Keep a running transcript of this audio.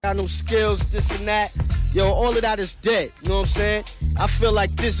got no skills, this and that. Yo, all of that is dead, you know what I'm saying? I feel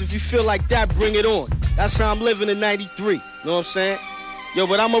like this, if you feel like that, bring it on. That's how I'm living in 93, you know what I'm saying? Yo,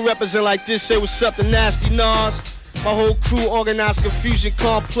 but I'ma represent like this, say what's up to Nasty Nas. My whole crew, Organized Confusion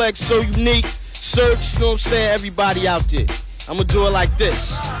Complex, So Unique, Search, you know what I'm saying? Everybody out there. I'ma do it like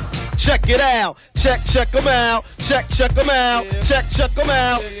this. Check it out, check them out, check them out, check them out, check them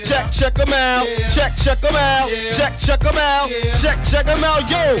out, check them out, check them out, check them out,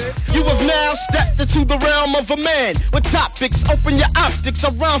 yo. You have now stepped into the realm of a man with topics, open your optics,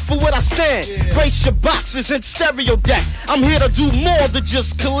 I rhyme for what I stand. Brace your boxes and stereo deck. I'm here to do more than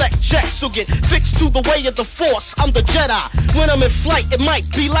just collect checks, so get fixed to the way of the force. I'm the Jedi. When I'm in flight, it might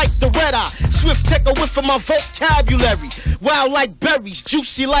be like the red eye. Swift take a whiff of my vocabulary. Wild like berries,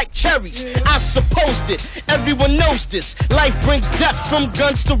 juicy like cherries. I supposed it, everyone knows this. Life brings death from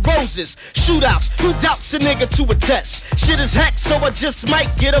guns to roses. Shootouts, who doubts a nigga to a test? Shit is heck, so I just might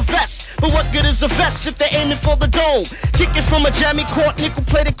get a vest. But what good is a vest if they aiming for the dome? Kick it from a jammy court,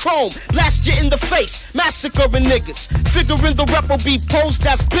 nickel-plated chrome. Blast you in the face, massacring niggas. Figuring the rep will be posed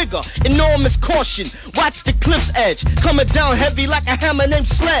as bigger. Enormous caution, watch the cliff's edge. Coming down heavy like a hammer named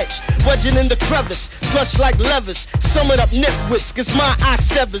Sledge. Wedging in the crevice, plush like levers. Summon up nitwits, cause my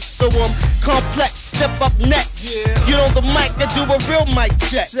EyceURokk. So complex, step up next. Get on the mic and do a real mic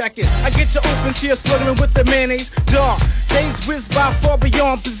check. Second, I get your open shit struggling with the mayonnaise. Dog, days whiz by far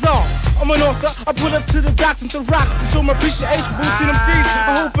beyond bizarre. I'm an author, I put up to the docks and the rocks to show my appreciation. Boosting them seeds,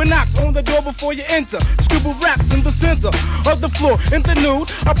 I hope it knocks on the door before you enter. Scribble raps in the center of the floor. In the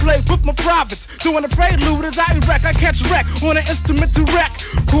nude, I play with my prophets. Doing a prelude as I erect, I catch wreck on an instrument to wreck.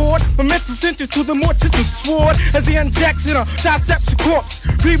 Chord, my mental center to the mortician sword as he injects in a dissection corpse.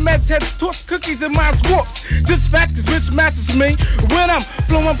 Remeds heads toss cookies and minds warps. Dispatch cause mismatches me. When I'm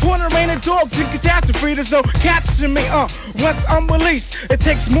flowing, pouring rain and dogs in catastrophe, there's no catching me. Once I'm released, it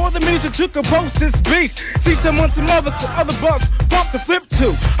takes more than music to compose this beast. See someone, some other bugs, bump to flip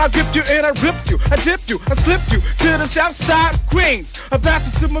to. I grip you and I rip you, I dip you, I slip you to the south side of Queens. I bounce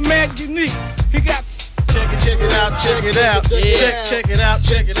it to my man Unique. He got Check it out, check it out, check it out, check it out,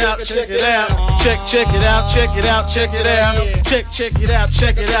 check it out, check it out, check it out, check it out, check it out,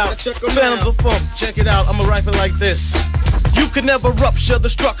 check it out. Phantoms of Funk, check it out. I'ma rap it like this. You can never rupture the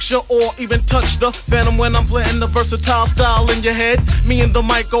structure or even touch the phantom when I'm playing the versatile style in your head. Me and the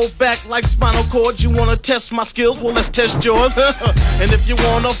mic go back like spinal cords. You wanna test my skills? Well, let's test yours. And if you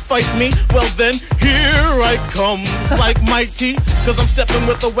wanna fight me, well then, here I come like mighty. Cause I'm stepping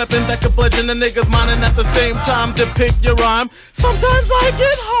with a weapon that can bludgeon the niggas mind and at the same time to pick your rhyme. Sometimes I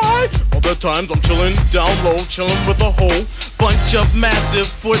get high, other times I'm chilling down low, chilling with a whole bunch of massive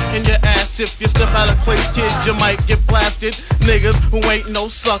foot in your ass. If you step out of place, kid, you might get blasted. Niggas who ain't no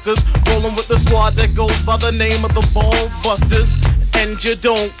suckers, rolling with the squad that goes by the name of the Ball Busters. And you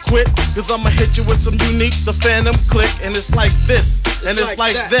don't quit, cause I'ma hit you with some unique, the Phantom click. And it's like this, and it's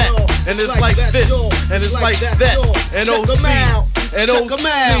like that, and it's like this, and it's like that. And OC, and OC,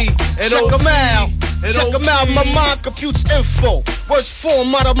 and OC. Check them out, my mind computes info. Words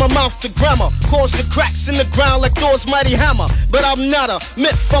form out of my mouth to grammar. Causing cracks in the ground like Thor's mighty hammer. But I'm not a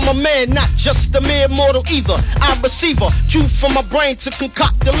myth, I'm a man, not just a mere mortal either. I'm a receiver, cue from my brain to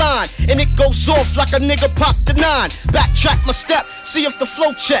concoct the line. And it goes off like a nigga popped the 9. Backtrack my step, see if the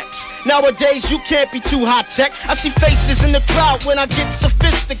flow checks. Nowadays you can't be too high tech. I see faces in the crowd when I get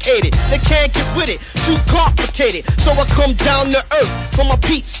sophisticated. They can't get with it, too complicated. So I come down to earth for my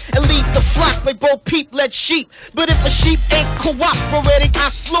peeps and lead the flock like both peep-led sheep. But if a sheep ain't cooperating, I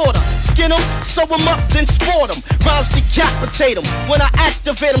slaughter. Skin them, sew them up, then sport them. Rhymes decapitate them. When I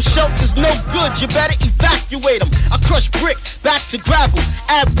activate them, shelter's no good, you better evacuate them. I crush brick back to gravel,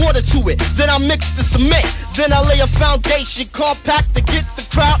 add water to it, then I mix the cement. Then I lay a foundation compact to get the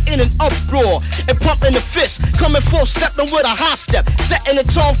crowd in an uproar. And pumping the fist, coming full stepping with a high step. Setting the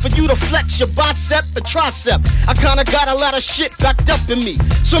tone for you to flex your bicep and tricep. I kinda got a lot of shit backed up in me.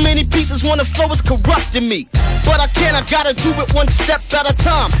 So many pieces wanna flow is corrupting me. But I can't, I gotta do it one step at a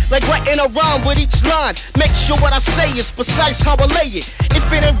time. Like writing a rhyme with each line. Make sure what I say is precise how I lay it.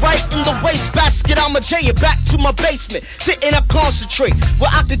 If it ain't right in the wastebasket, I'ma jay it back to my basement. Sitting up concentrate,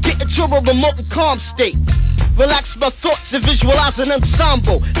 where I could get into a remote and calm state. Relax my thoughts and visualize an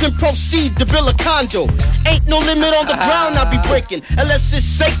ensemble. Then proceed to build a condo. Ain't no limit on the ground I'll be breaking. Unless it's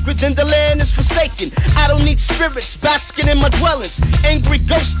sacred, then the land is forsaken. I don't need spirits basking in my dwellings. Angry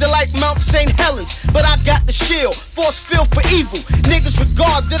ghosts that like Mount St. Helens. But I got the shield, force field for evil. Niggas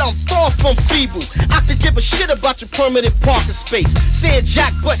regard that I'm far from feeble. I could give a shit about your permanent parking space. Saying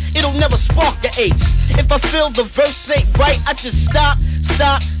jack, but it'll never spark an ace. If I feel the verse ain't right, I just stop.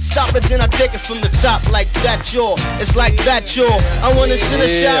 Stop it, then I take it from the top like that, y'all. It's like that, y'all. I wanna send a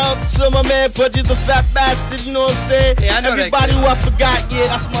shout out to my man Pudgy the Fat Bastard, you know what I'm saying? Yeah, I know everybody who I forgot, yeah,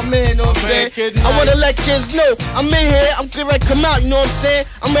 that's my man, you know what I'm saying? I wanna let kids know I'm in here, I'm getting ready to come out, you know what I'm saying?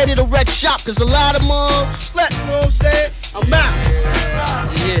 I'm ready to wreck shop, cause a lot of them slut, you know what I'm saying? I'm out.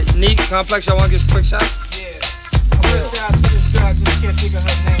 Yeah, Neat, Complex, y'all wanna give quick shots? Yeah. I wanna shout out to this girl, I just can't think of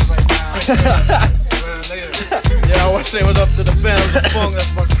her name right now. Yeah, I wanna say what's up to the Phantoms of Funk,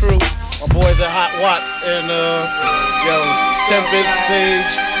 that's my crew. My boys at Hot Watts and Tempest,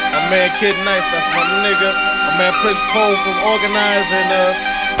 Sage, my man Kid Nice, that's my nigga. My man Prince Poe from Organize and the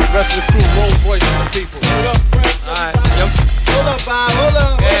rest of the crew, Rolls Royce and the people. Hold up, Prince. Alright, yep. Hold up, Bob, hold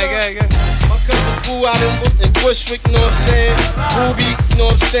up. Good. My cousin Boo out in Bushwick, you know what I'm saying? Ruby, you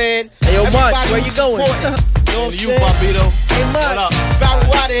know what I'm saying? Hey, yo, Monch, where you going? You know what I'm saying? Bobito. Hey, Monch.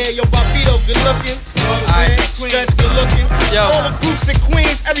 Pharaohe out of here, yo, Bobito, good looking. You know what I'm saying? Stretch, good looking. Yo. All the groups in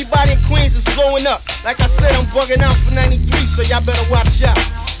Queens, everybody in Queens is blowing up. Like I said, I'm bugging out for 93, so y'all better watch out.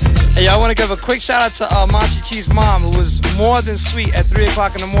 Hey, I want to give a quick shout out to Machi Chi's mom, who was more than sweet at 3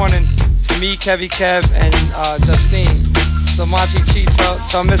 o'clock in the morning to me, Kev, and Justine. So Machi Chi,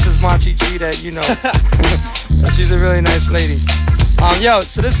 tell Mrs. Machi Chi that, you know, she's a really nice lady. Yo,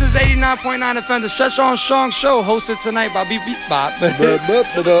 so this is 89.9 FM, the Stretch On Strong Show, hosted tonight by Beep Beep Bop.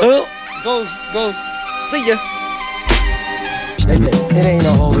 Goes. See ya. It ain't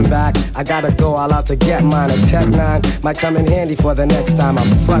no holding back. I gotta go all out to get mine. A Tech 9 might come in handy for the next time. I'm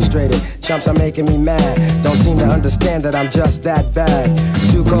frustrated. Chumps are making me mad. Don't seem to understand that I'm just that bad.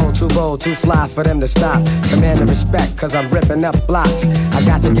 Too cold, too bold, too fly for them to stop. Command the respect, cause I'm ripping up blocks. I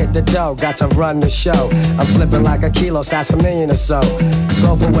got to get the dough, got to run the show. I'm flipping like a kilo, that's a million or so.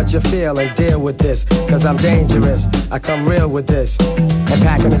 Go for what you feel and deal with this, cause I'm dangerous. I come real with this. And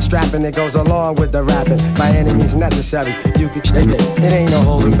packing and strapping, it goes along with the rapping. By any means necessary, you can shake it. It ain't no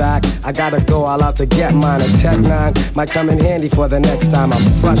holding back. I gotta go all out to get mine. A Tech 9 might come in handy for the next time.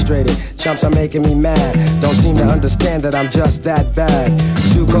 I'm frustrated. Chumps are making me mad. Don't seem to understand that I'm just that bad.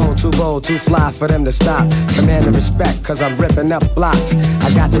 Too cold, too bold, too fly for them to stop. Command the respect, cause I'm ripping up blocks.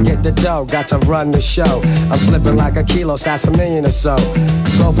 I got to get the dough, got to run the show. I'm flipping like a kilo, that's a million or so.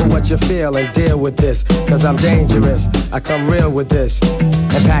 Go for what you feel and deal with this, cause I'm dangerous. I come real with this.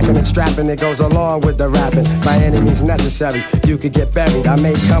 And packing and strapping, it goes along with the rapping. By any means necessary, you could get buried. I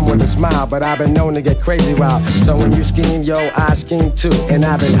may come with a smile, but I've been known to get crazy wild. So when you scheme, yo, I scheme too. And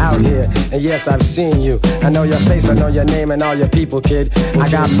I've been out here, and yes, I've seen you. I know your face, I know your name and all your people, kid. I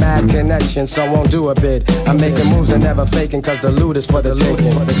got mad connections, so won't do a bid. I'm making moves and never faking, cause the loot is for the taking.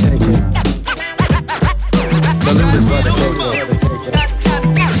 The loot is for the taking.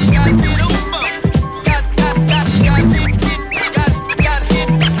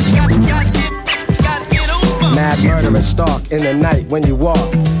 Mad murderous stalk in the night when you walk.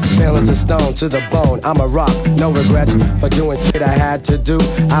 Feelings of stone to the bone, I'm a rock. No regrets for doing shit I had to do.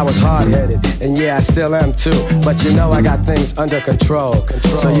 I was hard-headed, and yeah, I still am too. But you know I got things under control.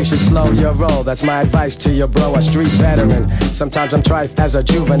 So you should slow your roll, that's my advice to your bro, a street veteran. Sometimes I'm trife as a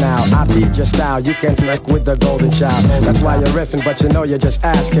juvenile. I peep your style, you can flick with the golden child. That's why you're riffing, but you know you're just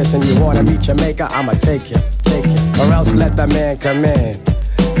ass-kissing. You wanna meet your maker, I'ma take you. Or else let the man come in.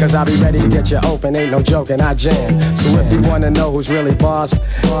 Cause I'll be ready to get you open, ain't no joking, I jam. So if you wanna know who's really boss,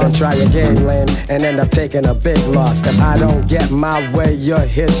 then try your game, lame, and end up taking a big loss. If I don't get my way, your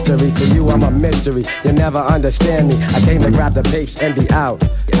history. To you, I'm a mystery, you never understand me. I came to grab the papes and be out.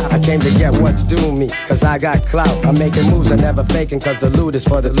 I came to get what's due me, cause I got clout. I'm making moves, I'm never faking, cause the loot is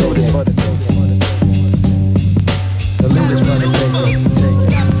for the taking. The loot is for the taking.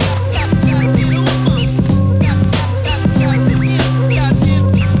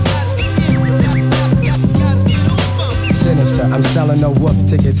 I'm selling no wolf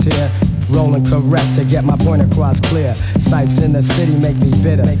tickets here. Rolling correct to get my point across clear. Sights in the city make me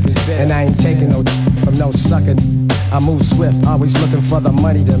bitter. And I ain't taking no from no sucker. I move swift, always looking for the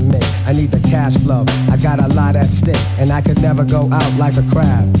money to make. I need the cash flow, I got a lot at stake. And I could never go out like a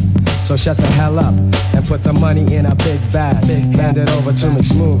crab. So shut the hell up and put the money in a big bag. Hand it over to me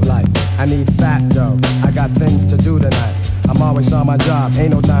smooth like I need fat dough. I got things to do tonight. I'm always on my job, ain't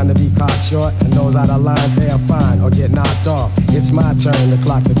no time to be caught short. And those out of line pay a fine or get knocked off. It's my turn to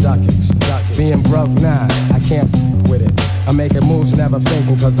clock the ducats. Being broke now, I can't with it. I'm making moves, never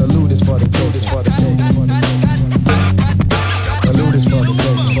faking, cause the loot is for the take. The loot is for the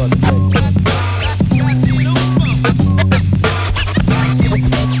take, for the take.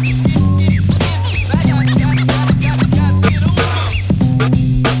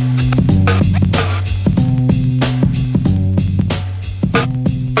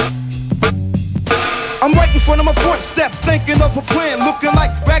 I'm right in front of my front steps, thinking of a plan. Look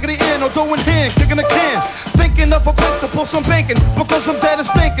although in hand, kicking a can. Thinking of a place to pull some banking, because I'm dead and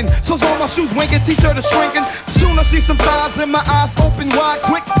stinking. So's all my shoes winking, t-shirt is shrinking. Soon I see some thighs in my eyes open wide,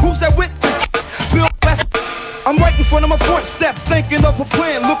 quick. Who's that with? Feel fast. I'm right in front of my front step, thinking of a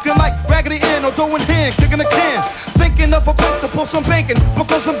plan, looking like Raggedy Ann, although in hand, kicking a can. Thinking of a place to pull some banking,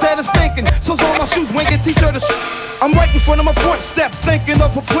 because I'm dead and stinking. So's all my shoes winking, t-shirt is I'm right in front of my front step, thinking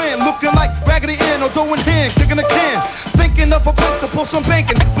of a plan, looking like Raggedy Ann, although in hand, kicking a can. Thinking of a place to pull some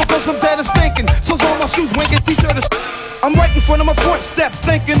banking, because I'm dead and stinking. So's all my shoes winking, t-shirt is I'm right in front of my front step,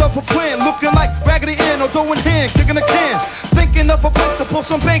 thinking of a plan, looking like Raggedy Ann, although in hand, kicking a can. Thinking of a place to pull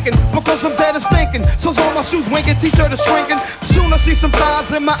some banking, because I'm dead and stinking. So's all my shoes winking, t-shirt is shrinking. Soon I see some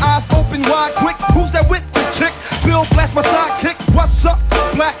thighs in my eyes open wide, quick. Who's that with the chick? Bill blast my sidekick. What's up,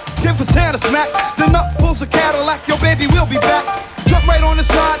 black? Give his hand a smack. Then up pulls a Cadillac, yo baby, we'll be back. Jump right on the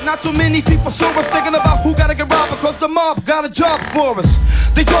side, not too many people saw us thinking about who gotta get robbed because the mob got a job for us.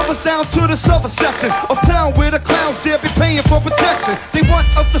 They drove us down to the silver section of town where the clowns dare be paying for protection. They want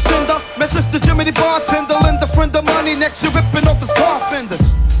us to send up my sister Jimmy the bartender, lend a friend of money next year ripping off his car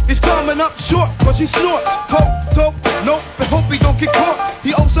fenders. He's coming up short cause he snorts coke, dope, nope, but hope he don't get caught.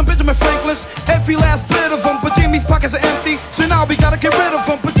 He owes some Benjamin Franklin's, every last bit of them, but Jimmy's pockets are empty, so now we gotta get rid of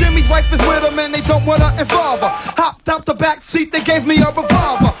them. But Jimmy's wife is with him and they don't wanna involve her. Hopped out the back seat, they gave me a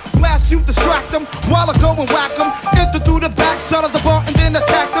revolver. Blast you, distract him, while I go and whack him. Enter through the back side of the bar and then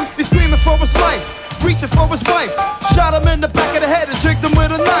attack him. He's screaming for his life, reaching for his wife. Shot him in the back of the head and tricked him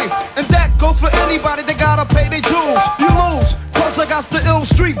with a knife. And that goes for anybody that gotta pay their dues. You lose, cause I got the ill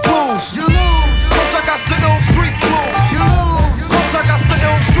street blues. You lose, cause I got the ill street blues. You lose, cause I got the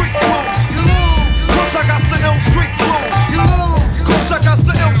ill street blues. You lose, cause I got the ill street blues. You lose, cause I got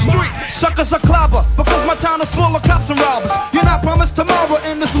the ill street. Suckers are clobber, because my town is full of cops and robbers. You're not promised tomorrow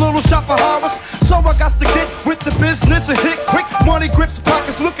in this little shop of horrors. So I got to get with the business and hit quick. Money grips,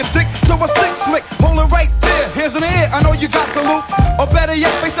 pockets looking thick, so I stick slick. Hold it right there, hands in the air, I know you got the loot. Or better yet,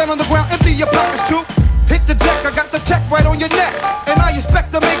 face down on the ground, empty your pockets too. Hit the deck, I got the check right on your neck. And I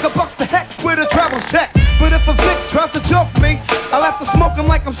expect to make a bucks to heck with a travel's check. But if a Vic tries to joke me, I'll have to smoke him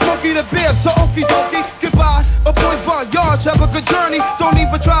like I'm Smokey the Bear. So okie dokie, goodbye, a boy Von Yards, have a good journey. Don't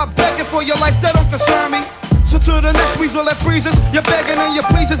even try begging for your life, that don't concern me. So to the next weasel that freezes, you're begging and your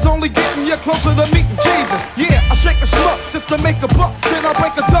pleases, only getting you closer to meeting Jesus. Yeah, I shake a schmuck just to make a buck. Then I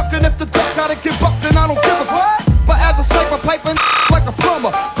break a duck, and if the duck gotta give up, then I don't give a fuck. But as a sniper, piping like a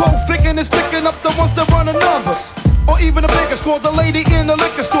plumber, cold thinking and sticking up the ones that run the numbers. Or even the biggest score, the lady in the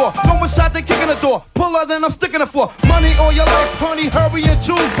liquor store. Go inside, they kicking the door. Pull her, then I'm sticking it for money all your life, honey. Hurry and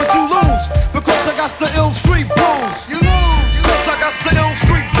choose, but you lose because I got the ill street blues. You lose, cause I got the ill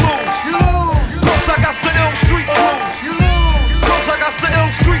street blues. You lose, cause I got the ill street blues. You lose, cause I got the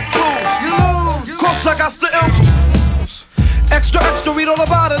ill street blues. You lose, cause I got the ill street blues. Extra, extra, read all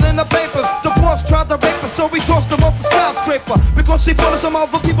about it in the papers. The boss tried to rape us, so we tossed him off the skyscraper. Because she put us, some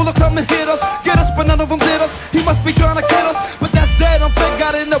other people to come and hit us. Get us, but none of them did us. He must be trying to kid us, but that's dead. I'm fake,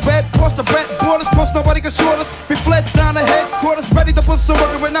 got in the red, crossed the red borders, crossed nobody can short us. We fled down the headquarters, ready to put some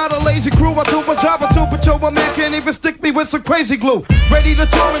work. We're not a lazy crew. I do a job or two, but yo, my man can't even stick me with some crazy glue. Ready to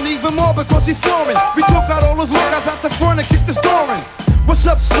tour and even more because he's foreign. We took out all those lookouts out the front and kicked the door in. What's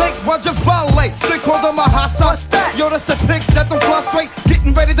up, Snake? Why'd you violate? They called him a hot sauce. Yo, that's a pig that don't fly straight.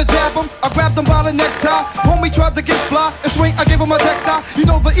 Getting ready to jab him. I grabbed him by the necktie. Homie tried to get fly and swing. I gave him a deck tie. You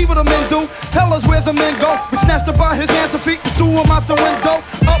know the evil the men do. Hell is where the men go. We snatched him by his hands and feet and threw him out the window.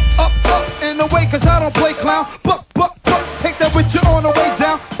 Up, up, up in the way, cause I don't play clown. Buck, buck, buck. Take that with you on the way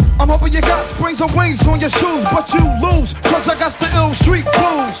down. I'm hoping you got springs and wings on your shoes, but you lose, cause I got the ill street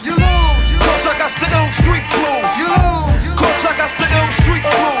blues. You lose, cause I got the ill street blues. You lose, cause I got the ill street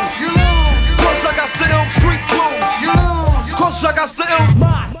blues. You lose, cause I got the ill street blues. You lose, cause I got the ill.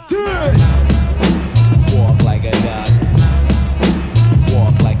 Walk like a duck.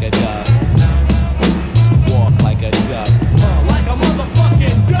 Walk like a duck. Walk like a duck. Like a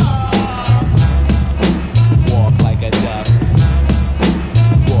motherfucking dog. Walk like a duck.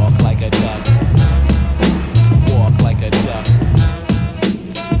 Walk like a duck. Walk like a duck.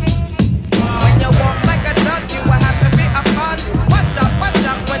 When you walk like a duck, you will have to be a fun. Watch out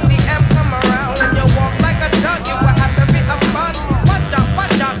when CM come around. When you walk like a duck, you will have to be a fun.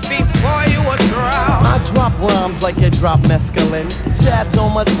 Watch out before you will drown. I drop rhymes like it drop mescaline. Tabs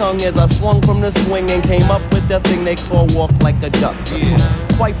on my tongue as I swung from the swing and came up with the thing they call walk like a duck. Yeah.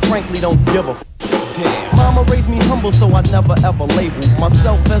 Quite frankly, don't give a f. Damn. Mama raised me humble, so I never ever label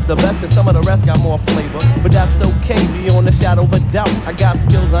myself as the best, cause some of the rest got more flavor. But that's okay, beyond the shadow of a doubt. I got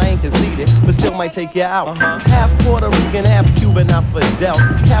skills I ain't conceded, but still might take you out. Half Puerto Rican, half Cuban, not Fidel.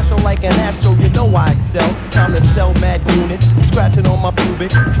 Cash on like an astro, you know I excel. Time to sell mad units, scratching on my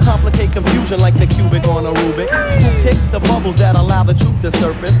pubic. Complicate confusion like the cubic on a Rubik. Who kicks the bubbles that allow the truth to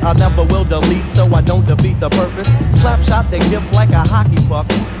surface? I never will delete, so I don't defeat the purpose. Slap shot, they gift like a hockey puck.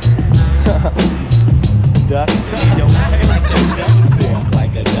 Duck. You don't walk like a duck. Walk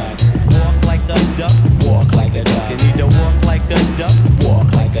like a duck. Walk like a duck. Walk like a duck. You need to walk like a duck.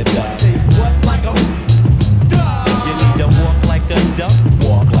 Walk like a duck. Say what like a duck. You need to walk like a duck.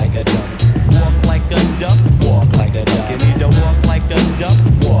 Walk like a duck. Walk like a duck. Walk like a duck. You need to walk like a duck.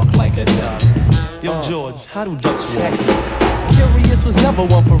 Walk like a duck. Yo, George, how do ducks walk? Curious was never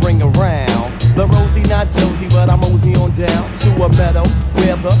one for ring around. The Rosie, not Josie, but I'm mosey on down to a meadow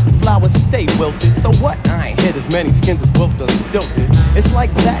where the flowers stay wilted. So what? I ain't hit as many skins as wilted or stilted. It's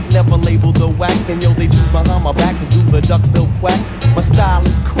like that, never labeled the whack. And yo, they choose behind my back to do the duckbill quack. My style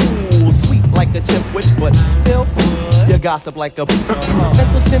is cool, sweet like a chip witch, but still, you gossip like a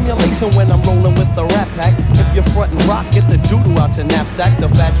mental stimulation when I'm rolling with the rap pack. If you're front and rock, get the doodle out your knapsack. The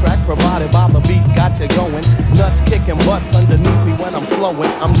fat track provided by the beat got you going. Nuts kicking butts underneath me when I'm flowing.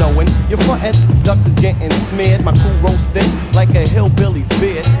 I'm knowing you're frontin', ducks is getting smeared. My crew roasted like a hillbilly's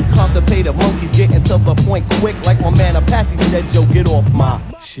beard. Constipated monkeys getting to the point quick, like my man Apache said. Yo, get off my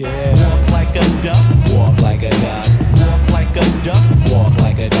chair. Walk like a duck. Walk like a duck. Walk like a duck. Walk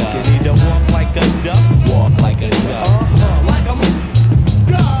like a duck. You need to walk like a duck. Walk like a duck. Like a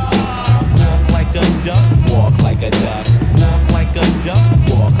duck. Walk like a duck. Walk like a duck. Walk like a duck.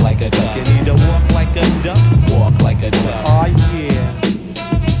 Walk like a duck. You need to walk like a duck. Walk like a duck. Oh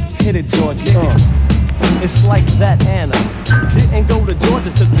yeah. Hit it, George. It's like that Anna didn't go to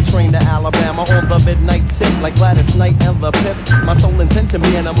Georgia, took the train to Alabama on the midnight tip like Gladys Knight and the Pips. My sole intention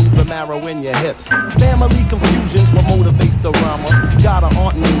being to move the marrow in your hips. Family confusions, what motivates the rhymer? Got an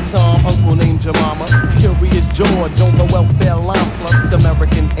aunt named Tom, uncle named Jemima. Curious George on the welfare line, plus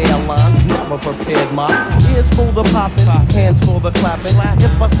American Airlines. Never prepared my ears for the popping, hands for the clapping.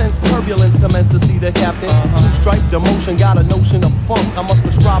 If I sense turbulence, commence to see the captain. Two-stripe demotion, got a notion of funk. I must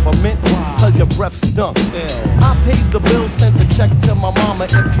prescribe a mint, cause your breath stunk. I paid the bill, sent the check to my mama.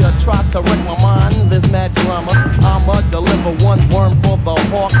 If you try to wreck my mind, there's mad drama. I'ma deliver one worm for the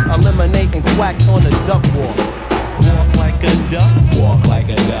hawk, eliminating quacks on the duck walk. Walk like a duck, walk like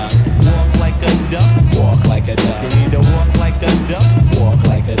a duck. Walk like a duck, walk like a duck. You need to walk like a duck, walk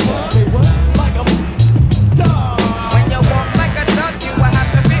like a duck. Say what? Like a duck. When you walk like a duck, you will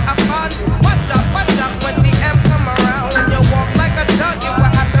have to be a fun. Watch out when CM come around. When you walk like a duck, you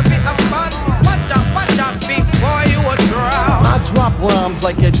will have to be a fun. Watch out before you will drown. I drop rhymes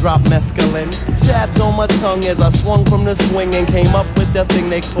like it drop mescaline. Tabs on my tongue as I swung from the swing and came up with that thing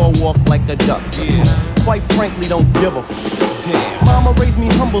they call walk like a duck. Yeah. Quite frankly, don't give a f. Damn. Mama raised me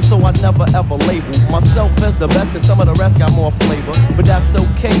humble, so I never ever label myself as the best, cause some of the rest got more flavor. But that's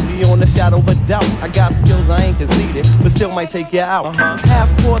okay, beyond the shadow of a doubt. I got skills I ain't conceded, but still might take you out. Half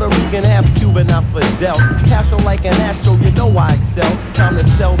Puerto Rican, half Cuban, not Fidel. Cash on like an astro, you know I excel. Time to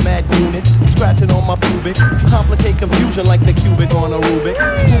sell mad units, scratching on my pubic. Complicate confusion like the cubic on a Rubik.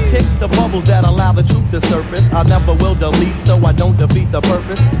 Who kicks the bubbles that allow the truth to surface? I never will delete, so I don't defeat the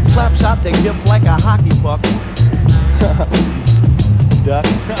purpose. Slap shot, they gift like a hockey puck. Duck.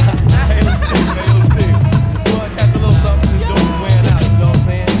 Hey, let's see. Boy, catch a little something, this joint is wearing out, you know what I'm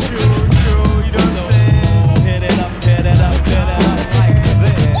saying? True, you know what I'm saying? Hit it up like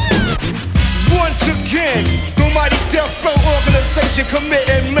that. Once again, the mighty Death Row organization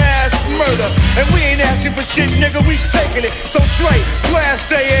committing mass murder. And we ain't asking for shit, nigga, we taking it. So Dre, blast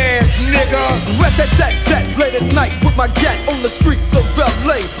they ass, nigga. Rat-tat-tat-tat, late at night with my gat on the streets of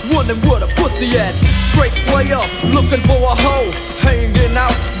LA. Wondering where the pussy at. Straight way up, looking for a hoe. Hanging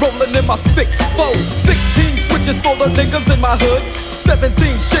out, rolling in my 6-4. 16 switches for the niggas in my hood. 17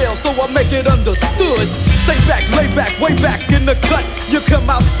 shells, so I make it understood. Stay back, lay back, way back in the cut. You come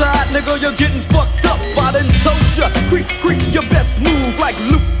outside, nigga, you're getting fucked up. I done told ya, creep, your best move like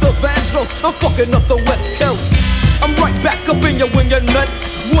Luther Vandross. I'm fucking up the West Coast. I'm right back up in your wing, your nut.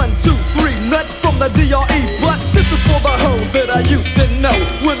 1, 2, 3, nut from the DRE. But this is for the hoes that I used to know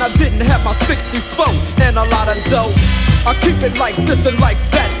when I didn't have my 64 and a lot of dough. I keep it like this and like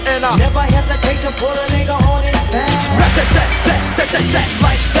that, and I never hesitate to put a nigga on his back. Rat-tat-tat-tat-tat-tat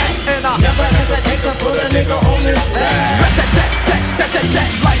like that. And I never hesitate to put a nigga on his back.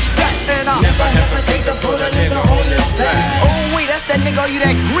 Rat-tat-tat-tat-tat-tat like that. And I never hesitate to put a nigga on his back. Oh wait, that's that nigga you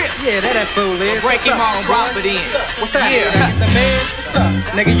that grip. Yeah, that fool is. Break him on property. What's up? Yeah. Can I get the meds? What's up?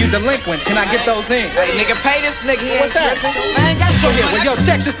 Nigga, you delinquent. Can I get those in? Hey, nigga, pay this nigga. He What's ain't up? tripping. I ain't got So your here, money. well, yo,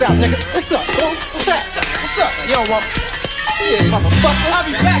 check this out, nigga. What's up, bro? What's up? What's up? You don't want. Yeah, motherfucker. I'll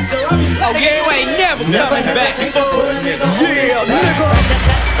be back, though. I'll be back. Oh, yeah, you ain't never coming back. Yeah, nigga.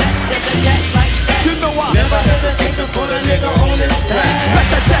 You know I never hesitate to put a nigga on his back.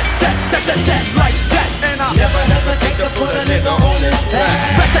 Rat-tat-tat-tat-tat like that. And I never hesitate to put a nigga on his back.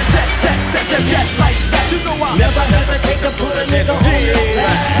 Rat-tat-tat-tat-tat like that. You know I never hesitate to put a nigga on his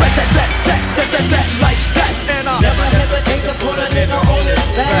back. Rat-tat-tat-tat-tat like that. And I never hesitate to put a nigga on his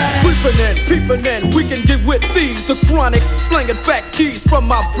back. Creeping in, peeping in, we can get with these. The chronic, slinging fat keys from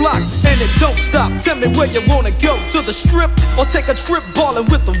my block. And it don't stop, tell me where you wanna go. To the strip, or take a trip ballin'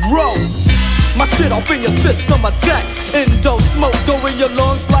 with the road. My shit off in your system attacks. Endo smoke go in your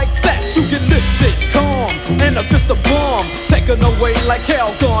lungs like that. You get lifted, calm, and a fist of bomb. Taken away like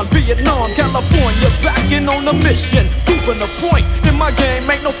hell gone. Vietnam, California, backing on a mission. Proving a point, in my game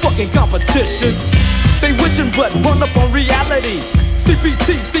ain't no fucking competition. They wishing but run up on reality.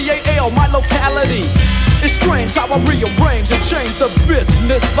 CPT, CAL, my locality. It's strange how I rearrange and change the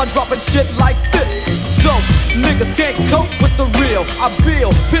business by dropping shit like this. So, niggas can't cope with the real. I feel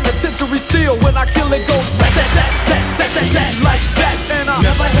penitentiary steel when I kill it goes rat-tat-tat-tat-tat-tat like that. And I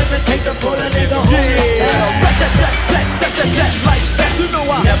never hesitate to put a nigga on his back. Rat-tat-tat-tat-tat-tat like that. You know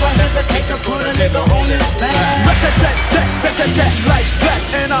I never hesitate to put a nigga on his back. Rat-tat-tat-tat-tat like that.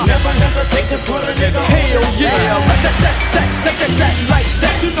 And I never hesitate to put a nigga on his back. hell yeah, rat-tat-tat-tat-tat like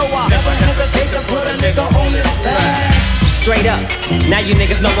that. You know I never hesitate to put a nigga on his back. Straight up, now you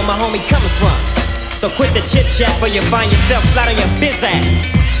niggas know where my homie coming from. So quit the chit chat or you find yourself flat on your biz ass.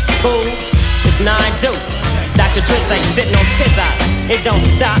 Fool, it's 9 deuce. Dr. Driz ain't sitting on his eyes. It don't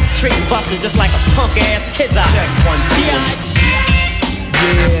stop, treat busters just like a punk ass kid's eye. Check 1, 2.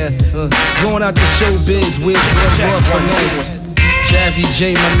 Yeah, going out to showbiz with Check 1, 2. Jazzy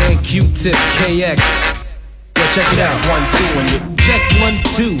J, my man Q-Tip, KX. Yo, check it out. 1, 2, and check 1,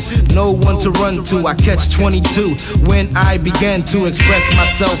 2. No one to run to. I catch 22 when I began to express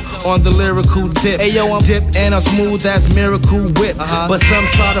myself on the lyrical tip. Hey yo, I'm dip and I'm smooth as miracle whip. But some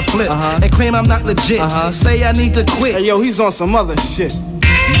try to flip and claim I'm not legit. Say I need to quit. Hey yo, he's on some other shit.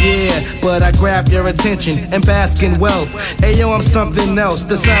 Yeah, but I grab your attention and bask in wealth. Ayo, I'm something else,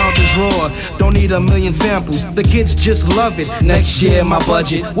 the sound is raw. Don't need a million samples, the kids just love it. Next year my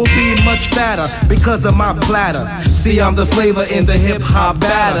budget will be much fatter because of my platter. See, I'm the flavor in the hip-hop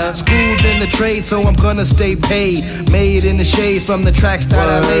batter. Schooled in the trade, so I'm gonna stay paid. Made in the shade from the tracks that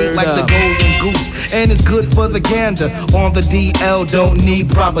I laid like the golden goose. And it's good for the gander. On the DL, don't need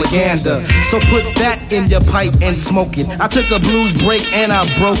propaganda. So put that in your pipe and smoke it. I took a blues break and I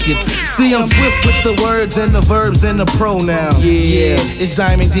broke it. See, I'm swift with the words and the verbs and the pronoun. Yeah, it's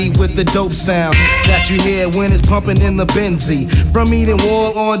Diamond D with the dope sound that you hear when it's pumping in the Benzie. From Eden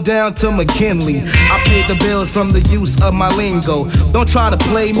Wall on down to McKinley, I paid the bills from the use of my lingo. Don't try to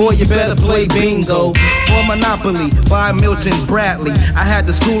play more, you better play bingo or Monopoly by Milton Bradley. I had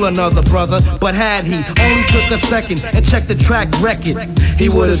to school another brother, but had he only took a second and checked the track record, he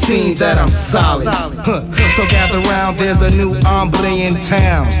would have seen that I'm solid. So gather round, there's a new hombre in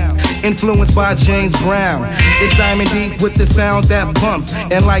town, influenced by James Brown. It's Diamond Deep with the sound that pumps,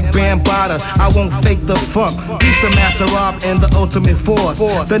 and like Bambaataa, I won't fake the funk. Peace to Master Rob and the ultimate force.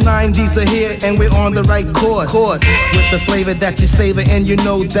 The 90s are here and we're on the right course, with the flavor that you savor and you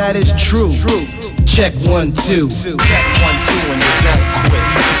know that is true. Check 1, 2. Check 1, 2 and you don't quit.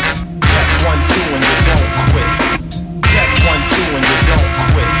 Check 1, 2 and you don't quit. Check 1, 2 and you don't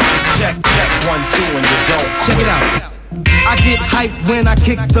quit. Check 1, 2 and you don't quit. Check it out. I get hyped when I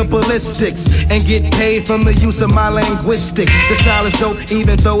kick the ballistics and get paid from the use of my linguistics. The style is dope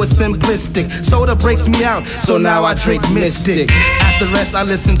even though it's simplistic. Soda breaks me out, so now I drink Mystic. After rest, I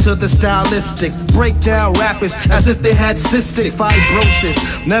listen to the stylistics. Break down rappers as if they had cystic fibrosis.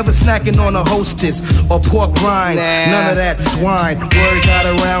 Never snacking on a hostess or pork rinds. None of that swine. Word got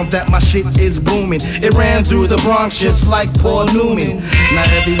around that my shit is booming. It ran through the Bronx just like Paul Newman. Not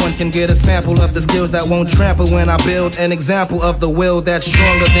everyone can get a sample of the skills that won't trample when I build an example of the will that's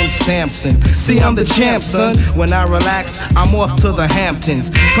stronger than Samson. See, I'm the champ, son. When I relax, I'm off to the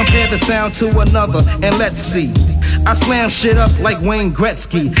Hamptons. Compare the sound to another and let's see. I slam shit up like Wayne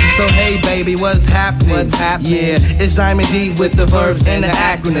Gretzky. So hey baby, what's happening? Yeah, it's Diamond D with the verbs and the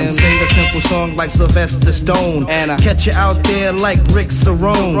acronyms. Sing a simple song like Sylvester Stone and I catch you out there like Rick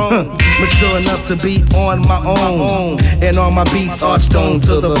Cerrone. mature enough to be on my own. And all my beats are stoned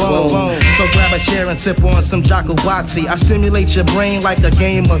to the bone. So grab a chair and sip on some Jacobazzi. I stimulate your brain like a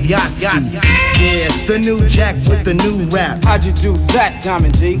game of Yahtzee. Yeah, the new Jack with the new rap. How'd you do that,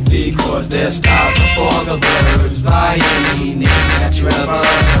 Diamond D? Because their styles are for the birds. By any name that you ever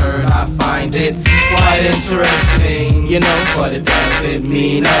heard, I find it quite interesting. You know, but it doesn't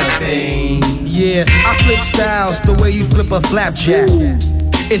mean a thing. Yeah, I flip styles the way you flip a flapjack.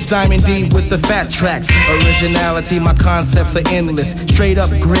 It's Diamond D with the fat tracks. Originality, my concepts are endless. Straight up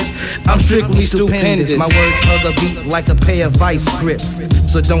grip, I'm strictly stupendous. My words hug a beat like a pair of vice grips.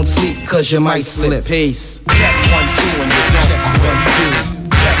 So don't sleep, cause you might slip. Peace. Check 1, 2 and you don't quit.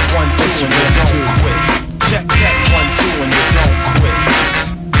 Check 1, 2 and you don't quit. Check 1, 2 and you don't quit.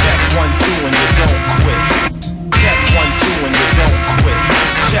 Check 1, 2 and you don't quit. Check 1, 2 and you don't quit.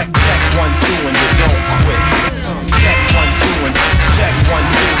 Check 1, 2 and you don't quit. Check 1, 2 and check 1,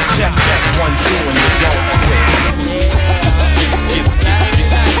 2. Check 1, 2 and you don't quit.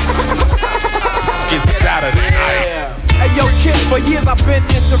 It's Saturday night. Hey yo, kid, for years I've been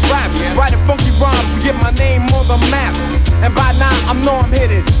into rap, writing funky rhymes to get my name on the map. And by now I know I'm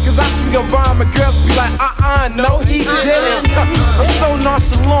hidden, cause I swing a rhyme and girls be like, no he didn't. I'm so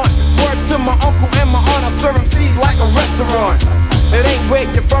nonchalant, word to my uncle and my aunt, I serve MCs like a restaurant. It ain't where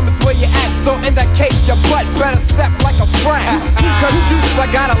you're from, it's where you're at. So in that case, your butt better step like a friend. Cause juice,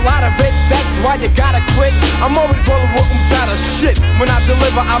 I got a lot of it, that's why you gotta quit. I'm always rolling with out of shit. When I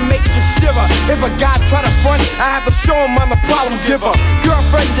deliver, I make you shiver. If a guy try to front, I have to show him I'm the problem giver.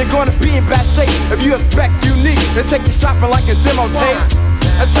 Girlfriend, you're gonna be in bad shape. If you expect unique, then take you shopping like a demo tape.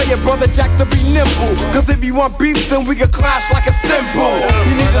 I tell your brother Jack to be nimble, cause if you want beef, then we can clash like a symbol.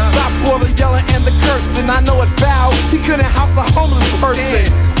 You need to stop all the yelling and the cursing. I know it's foul, he couldn't house a homeless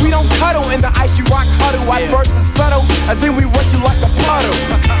person. We don't cuddle in the EyceURokk huddle. I burst is subtle, and then we wet you like a puddle.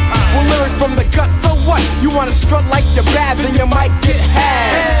 We're lyric from the gut, so what? You wanna strut like you're bad, then you might get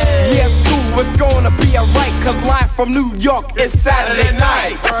had. Yeah, it's cool, it's gonna be alright, cause live from New York, it's Saturday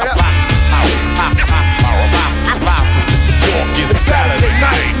night. It's Saturday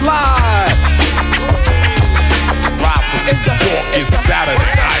night live. It's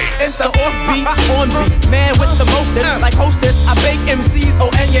Saturday night. It's the offbeat, on beat, man with the mostest. Like hostess, I bake MCs, oh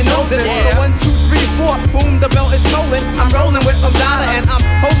and you know this. So 1, 2, 3, 4, boom, the bell is tolling. I'm rolling with Umdada and I'm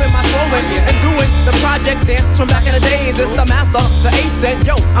holding my swollen and doing the project dance from back in the days. It's the master, the ace, and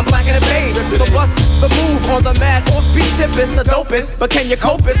yo, I'm black in the beige. So bust the move on the mad offbeat tip, it's the dopest. But can you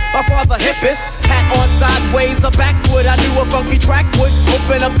cope it? By far the hippest. Hat on sideways, a backwood. I knew a funky track would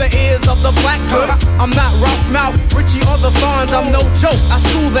open up the ears of the black hood. I'm not rough mouth, Richie or the Fonz. I'm no joke, I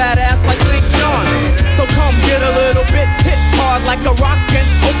school that ass like St. John's. So come get a little bit hit hard like a rockin'.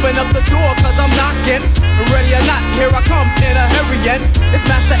 Open up the door cause I'm knocking. Ready or not, here I come in a hurry. It's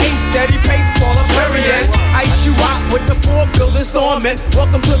Master Ace, steady pace, Paul Perrier. EyceURokk with the 4 building storming.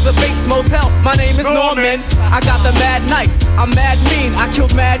 Welcome to the Bates Motel, my name is Norman. I got the mad knife, I'm mad mean. I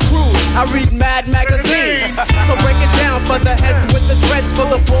killed mad crews, I read mad magazines. So break it down for the heads with the dreads, for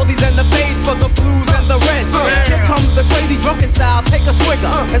the baldies and the fades, for the blues and the reds. Here comes the crazy drunken style, take a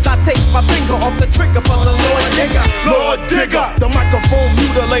swigger as I take my finger off the trigger for the Lord Digga. Lord Digga, the microphone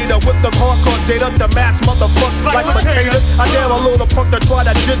mutilator with the hardcore data, the mass motherfucker like potatoes. I dare a little punk to try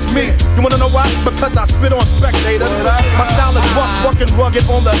to diss me. You wanna know why? Because I spit on spectators. My style is rough, fucking rugged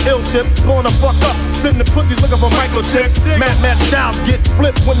on the hill tip. Blowing the fuck up, sitting the pussies looking for microchips. Mad styles get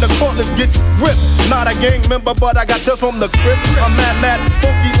flipped when the cordless gets ripped. Not a gang member, but I got tips from the crib. I'm mad,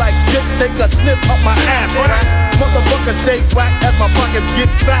 funky like shit. Take a snip up my ass, right? Motherfuckers stay whack as my pockets get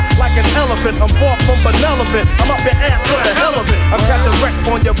fat like an elephant. I'm far from benevolent. I'm up your ass for the hell of it. I'm catching wreck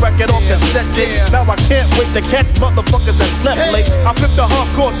on your record on cassette tape. Now I can't wait to catch motherfuckers that slept late. I flip the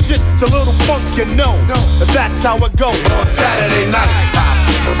hardcore shit so little punks can know that that's how it goes on Saturday night.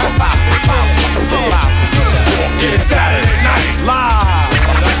 It's Saturday night live.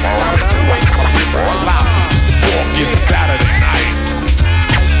 It's Saturday night.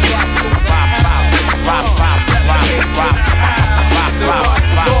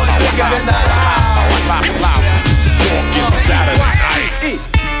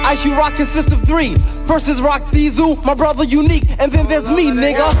 EyceURokk consists of 3. First is Rock Diesel, my brother Unique, and then there's me,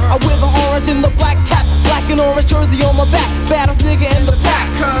 nigga. I wear the orange and the black cap, black and orange jersey on my back, baddest nigga in the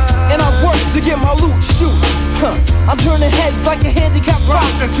pack. And I work to get my loot, shoot. I'm turning heads like a handicapped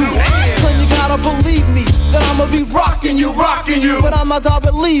prostitute. Son, you gotta believe me that I'ma be rocking you. But I'm not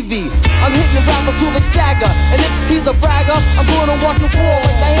David Levy. I'm hitting rappers till they stagger, and if he's a bragger, I'm gonna walk the floor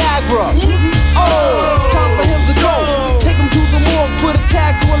like Niagara. Oh, time for him to go. Take him to the morgue, put a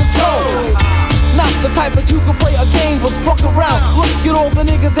tag on his toe. Not the type that you can play a game with. Fuck around, look at all the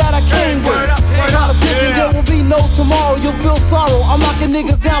niggas that I came with. Out of prison, there will be no tomorrow. You'll feel sorrow. I'm knocking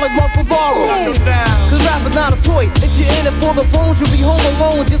niggas down like Mark Bavaro. Cause rap is not a toy. If you're in it for the bones, you'll be home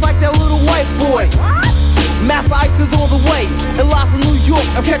alone, just like that little white boy. Masta Ice is all the way, and live from New York,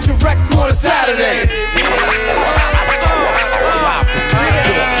 I'm catching wreck on a Saturday.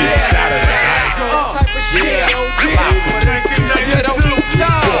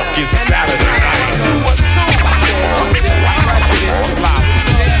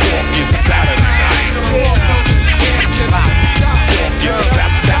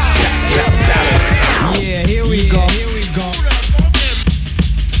 Yeah, here we go.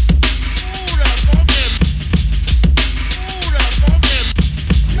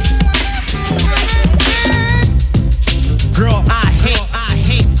 Girl, I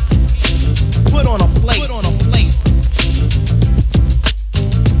hate. Put on a plate.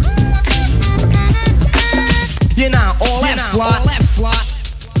 You know, all that flop.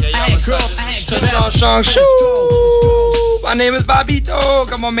 Hey, girl, Sean, my name is Bobito.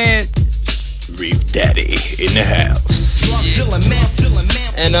 Come on, man. Reef Daddy in the house.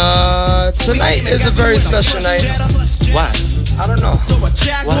 And tonight is a very special night. Why? I don't know.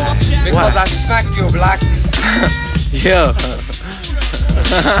 Why? Because I smacked you, Black. Yeah.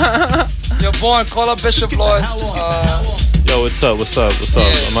 You're born. Call up Bishop Lloyd. Yo, what's up?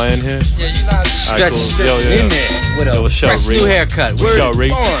 Yeah. Am I in here? Yeah, you not Stretch Yo, in there with a what's up, fresh Ray? new haircut. What's up, Ray?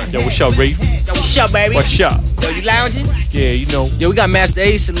 Yo, what's up, Ray? Yo, what's up, baby? What's up? Yo, you lounging? Yeah, you know. Yo, we got Master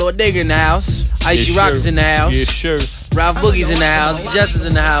Ace and Lord Digga in the house. EyceURokk is in the house. Yeah, sure. Ralph Boogie's in the house. Jess is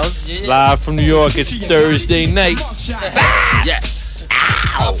in the house. Live from New York, it's Thursday night. Yes.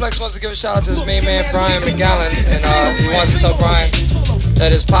 Complex wants to give a shout out to his main man, Brian McGowan. And he wants to tell Brian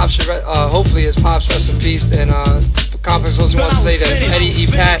that his pops should, hopefully his pops rest in peace. And Complex also wants to say to Eddie E.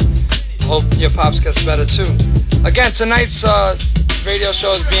 Pat, hope your pops gets better too. Again, tonight's radio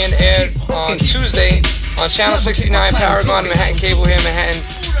show is being aired on Tuesday on Channel 69, Paragon, Manhattan Cable here in Manhattan.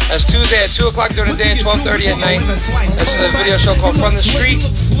 That's Tuesday at 2 o'clock during the day and 12:30 at night. That's a video show called From the Street.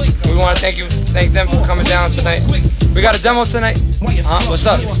 We want to thank them for coming down tonight. We got a demo tonight. What's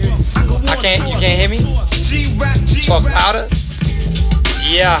up? You can't hear me? Talk louder?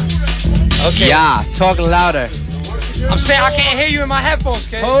 Yeah. Okay. Yeah, talk louder. I'm saying I can't hear you in my headphones,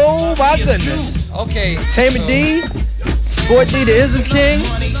 kid. Oh my goodness. Okay. Tammy D, Sport D, the Ism King.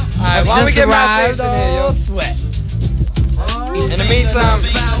 Alright, why don't we get my face in here, yo? Sweat. In the meantime,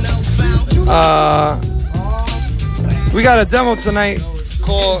 we got a demo tonight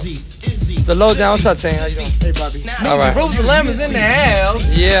called The Lowdown. What's up, Tane? How you doing? Hey, Bobby. All right. Jerusalem is in the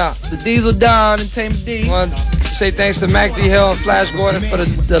house. Yeah. The Diesel Don and Tammy D. I want to say thanks to Mac D Hill and Flash Gordon for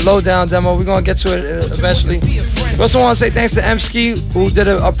the Lowdown demo. We're going to get to it eventually. We also want to say thanks to M Ski, who did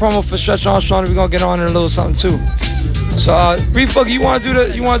a promo for Stretch Armstrong. We're going to get on in a little something too. So, Reef Boogie, you want to do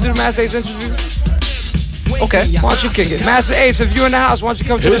the Master Ace interview? Okay. Why don't you kick it? Master Ace, if you're in the house, why don't you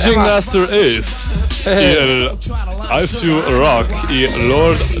come to the Aging MI? Master Ace. EyceURokk,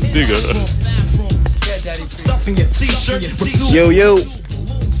 Lord Digger. Yo.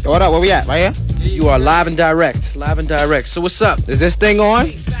 What up? Where we at? Right here? You are live and direct. So what's up? Is this thing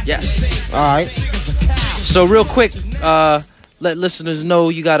on? Yes. All right. So real quick, let listeners know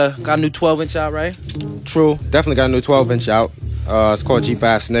you got a new 12-inch out, right? True. Definitely got a new 12-inch out. It's called Jeep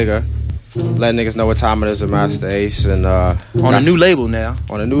Ass Nigga. Let niggas know what time it is with Master Ace. And on a new label now.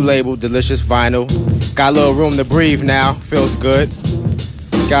 On a new label, Delicious Vinyl. Got a little room to breathe now. Feels good.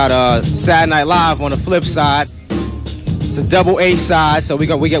 Got Saturday Night Live on the flip side. It's a double A side, so we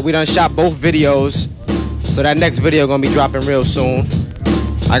done shot both videos. So that next video gonna be dropping real soon.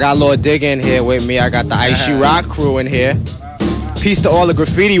 I got Lord Digga in here with me. I got the EyceURokk crew in here. Peace to all the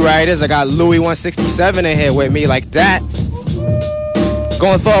graffiti writers. I got Louis167 in here with me, like that.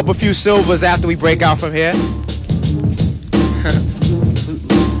 Gonna throw up a few silvers after we break out from here.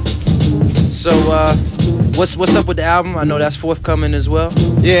 So what's up with the album? I know that's forthcoming as well.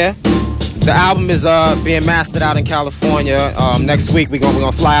 Yeah. The album is being mastered out in California. Next week we're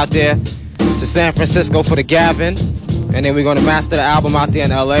gonna fly out there to San Francisco for the Gavin, and then we're gonna master the album out there in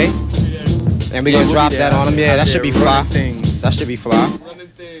LA, and we're gonna drop that on them. Yeah, that should be fly. That should be fly.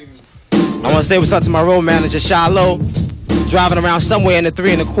 I wanna say what's up to my road manager Shiloh, driving around somewhere in the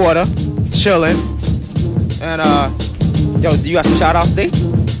 3 1/4, chilling. And yo, do you got some shout outs, Steve?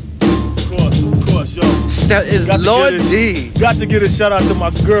 Of course, yo. That is Lord G. Got to get a shout out to my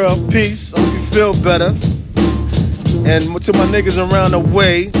girl, Peace. Hope you feel better. And to my niggas around the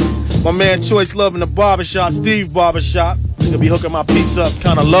way, my man Choice Love in the barbershop, Steve Barbershop. Gonna be hooking my piece up,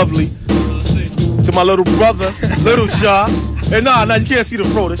 kind of lovely. To my little brother, Little Shaw. Hey, nah, you can't see the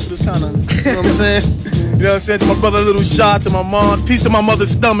fro. This shit is kind of, you know what I'm saying? You know what I'm saying? To my brother, a little shot. To my mom's, piece of my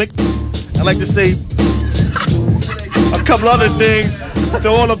mother's stomach. I like to say a couple other things. To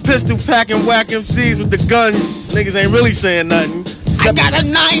all the pistol packing whack MCs with the guns. Niggas ain't really saying nothing. I got a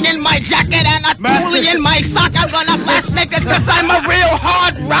 9 in my jacket and a toolie in my sock. I'm gonna blast niggas cause I'm a real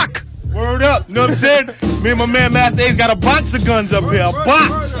hard rock. Word up, you know what I'm saying? Me and my man Masta Ace got a box of guns up here. A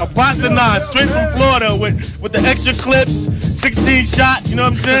box of 9, straight from Florida with the extra clips, 16 shots, you know what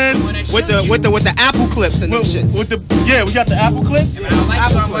I'm saying? With the apple clips and them shits. We got the apple clips.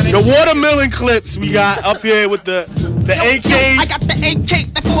 The watermelon clips we got up here with the AK. I got the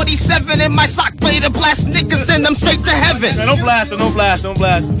AK, the 47 in my sock, ready to blast niggas, send them straight to heaven. Man, don't blast them. You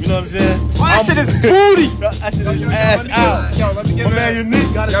know what I'm saying? That shit is booty. That shit is ass out. Yo, let me get my man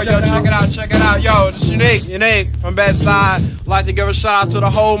Unique. Check it out. Yo, this Unique from Bed-Stuy. Like to give a shout out to the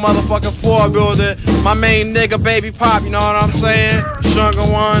whole motherfucking floor building. My main nigga, Baby Pop, you know what I'm saying? Sugar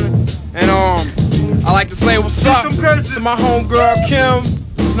One. And I like to say what's up to my homegirl Kim.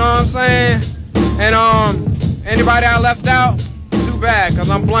 You know what I'm saying? And anybody I left out, too bad, cause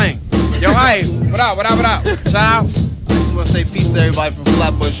I'm blank. Yo, Ice, what up? Shout outs. I just want to say peace to everybody from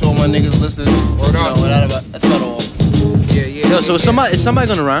Flatbush. All my niggas listening. Word up. That's about all. Yeah. Yo, so is somebody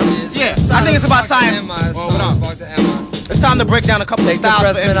gonna rhyme? Yeah, I think it's about time. It's time to break down a couple of styles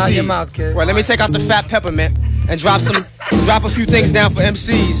for MCs. Well, let me take out the fat peppermint and drop a few things down for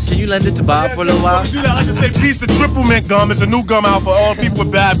MCs. Can you lend it to Bob for a little while? I like to say peace to Triple Mint gum. It's a new gum out for all people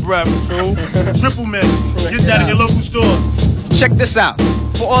with bad breath. True. Triple Mint. Get that in your local stores. Check this out.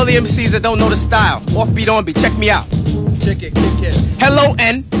 For all the MCs that don't know the style, offbeat, on-beat, check me out. Kick it. Hello,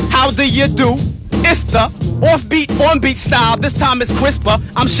 N. How do you do? It's the offbeat, on-beat style. This time it's crisper.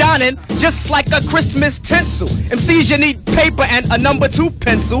 I'm shining just like a Christmas tinsel. MCs, you need paper and a number 2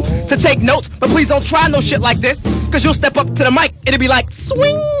 pencil to take notes, but please don't try no shit like this, cause you'll step up to the mic, it'll be like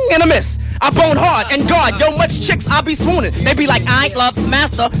swing and a miss. I bone hard and guard, yo much chicks I be swooning. They be like, I ain't love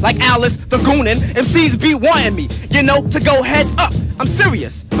Masta, like Alice the Goonin. MCs be wanting me, you know, to go head up. I'm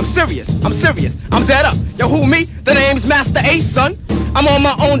serious, I'm dead up. Yo, who me? The name's Masta Ace, son. I'm on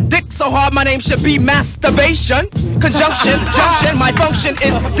my own dick so hard my name should be masturbation. Conjunction, junction, my function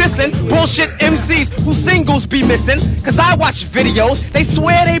is dissing bullshit MCs who singles be missing. Cause I watch videos, they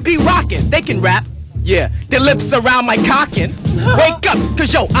swear they be rocking. They can rap, yeah, their lips around my cocking. Wake up,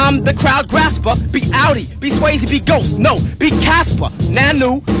 cause yo, I'm the crowd grasper. Be Audi, be Swayze, be Ghost, no, be Casper.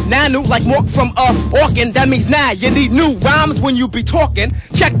 Nanu, like Mork from Orkin. That means now you need new rhymes when you be talking.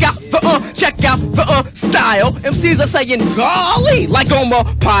 Check out the style. MCs are saying golly, like on my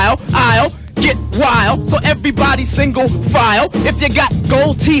pile, I'll get wild, so everybody single file. If you got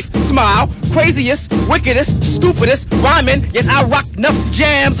gold teeth, smile. Craziest, wickedest, stupidest rhyming, yet I rock enough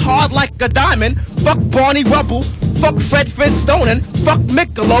jams hard like a diamond. Fuck Barney Rubble, fuck Fred Flintstone, fuck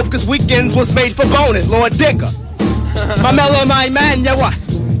Michelob, cause weekends was made for boning. Lord Digga, my mellow, my man, ya what?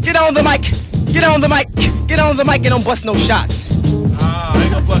 Get on the mic, and don't bust no shots. I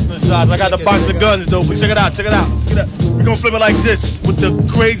ain't gonna bust no shots. I got the box of guns though, but check it out. We're gonna flip it like this, with the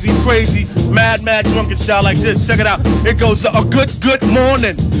crazy, mad drunken style like this. Check it out. It goes, a good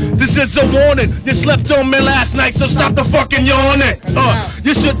morning. This is a warning. You slept on me last night, so stop the fucking yawning.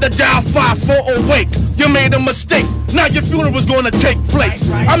 You should have dialed 5-4 awake. You made a mistake. Now your funeral's gonna take place.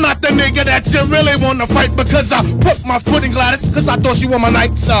 I'm not the nigga that you really wanna fight, because I put my foot in Gladys, cause I thought she wore my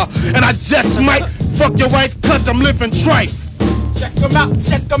Nikes, and I just might fuck your wife, cause I'm living trife. Check them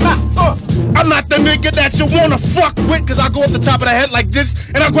out. I'm not the nigga that you wanna fuck with, cause I go off the top of the head like this,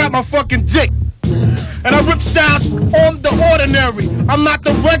 and I grab my fucking dick. And I rip styles on the ordinary. I'm not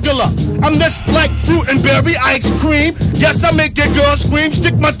the regular. I'm just like fruit and berry ice cream. Yes, I make your girl scream.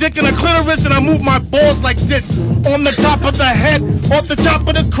 Stick my dick in a clitoris and I move my balls like this. On the top of the head, off the top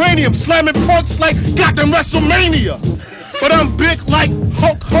of the cranium. Slamming punks like goddamn WrestleMania. But I'm big like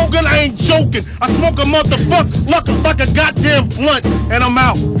Hulk Hogan, I ain't joking. I smoke a motherfucker like a goddamn blunt, and I'm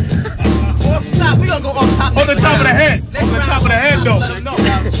out. Off top, we gonna go off top. On the top of the head. On the top of the head, though.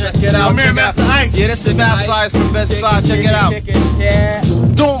 Check it out. My man, Masta Ice. Yeah, this is Masta Ice from Bed-Stuy. Check it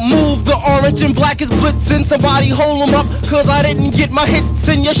out. Don't move, the orange and black is blitzing. Somebody hold them up, cause I didn't get my hits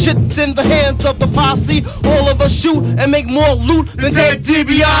and your shit's in the hands of the posse. All of us shoot and make more loot than Ted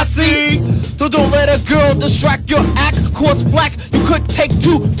DiBiase. So don't let a girl distract your act. Court's black, you could take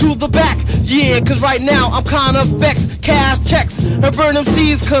 2 to the back. Yeah, cause right now I'm kinda vexed. Cash checks and burn them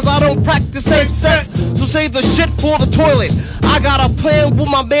C's, cause I don't practice safe sex. So save the shit for the toilet. I got a plan with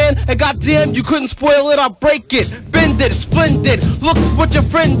my man, and goddamn you couldn't spoil it. I'll break it, bend it, splendid. Look what your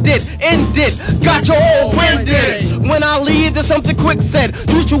friend did, ended, got your all winded. When I leave, this something quick said.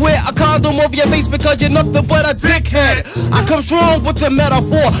 You should wear a condom over your face because you're nothing but a dickhead. I come strong with the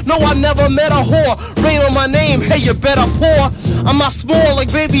metaphor. No, I never met a whore. Rain on my name, hey, you better pour. I'm not small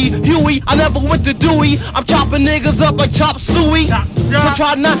like baby Huey. I never went to Dewey. I'm chopping niggas up like chop suey. So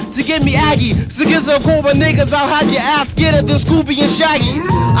try not to get me aggy. So get some cool niggas, I'll have your ass skinner than Scooby and Shaggy.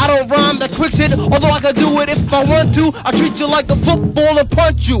 I don't rhyme that quick shit, although I can do it if I want to. I treat you like a football and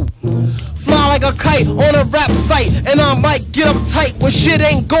punch you. Fly like a kite on a rap site, and I might get uptight when shit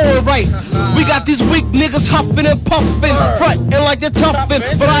ain't going right. We got these weak niggas huffing and puffing, frontin' like they're toughin',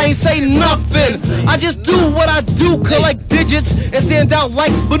 but I ain't say nothing. I just do what I do, collect digits, and stand out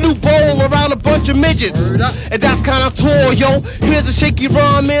like a new bowl around a bunch of midgets. And that's kinda tall, yo. Here's a shaky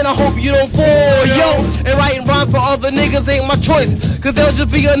rhyme, man, I hope you don't fall, yo. And writing rhyme for other niggas ain't my choice, cause there'll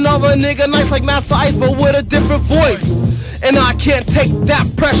just be another nigga nice like Masta Ice, but with a different voice. And I can't take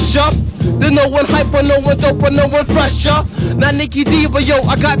that pressure. There's no one hyper, no one doper, no one fresher. Not Nikki Diva, yo,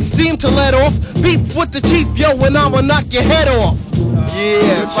 I got steam to let off. Beef with the chief, yo, and I'ma knock your head off.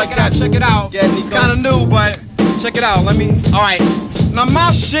 Yeah, it's like that. Check it out. Yeah, it's kinda new, but check it out. Alright. Now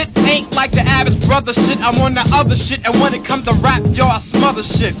my shit ain't like the average brother shit. I'm on the other shit, and when it comes to rap, yo, I smother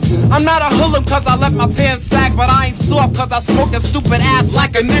shit. I'm not a hooligan cause I let my pants sag, but I ain't soft cause I smoke that stupid ass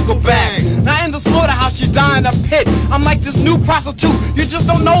like a nickel bag. Now in the slaughterhouse, you die in a pit. I'm like this new prostitute, you just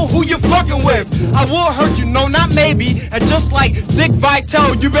don't know who you're fucking with. I will hurt you, no, not maybe. And just like Dick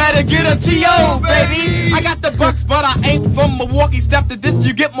Vitale, you better get a T.O., baby. I got the bucks, but I ain't from Milwaukee. Step to this,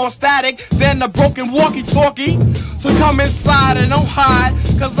 you get more static than a broken walkie-talkie. So come inside and don't hide,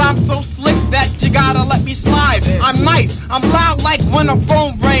 cause I'm so slick that you gotta let me slide. I'm nice, I'm loud like when a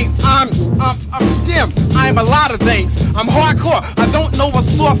phone rings. I'm stem, I'm a lot of things. I'm hardcore, I don't know what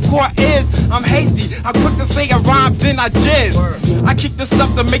softcore is. I'm hasty, I'm quick to say a rhyme, then I jizz. I kick the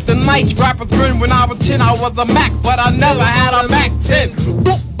stuff to make the nice rappers grin. When I was 10, I was a Mac, but I never had a Mac 10.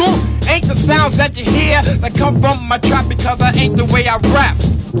 Boop, boop, ain't the sounds that you hear that come from my trap, because that ain't the way I rap.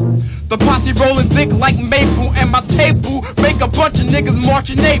 The posse rolling thick like maple, and my table make a bunch of niggas march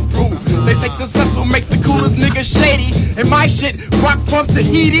in April. They say successful make the coolest niggas shady, and my shit rock from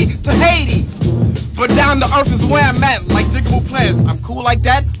Tahiti to Haiti. But down to earth is where I'm at, like diggable plants. I'm cool like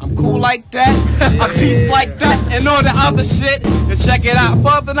that, I'm cool like that, I'm peace like that, and all the other shit. You check it out,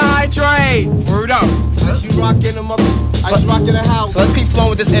 further than I trade. Word up. EyceURokk in the mother, EyceURokk in the house. So let's keep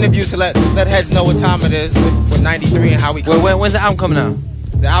flowing with this interview to let heads know what time it is with 93 and how we. When's the album coming out?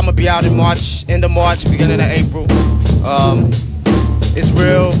 The album will be out in March, end of March, beginning of April. It's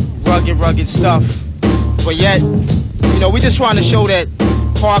real rugged stuff. But yet, you know, we just trying to show that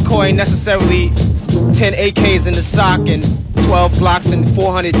hardcore ain't necessarily 10 AKs in the sock and 12 Glocks and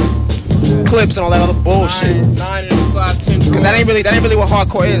 400 clips and all that other bullshit. 9 inside 10. Because that ain't really what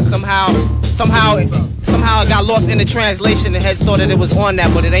hardcore is. Somehow it got lost in the translation. The heads thought that it was on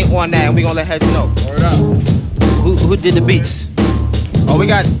that, but it ain't on that, and we gonna let heads know. Word up. Who did the beats? Oh, we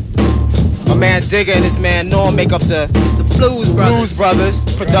got my man Digga and his man Norm make up the Blues Brothers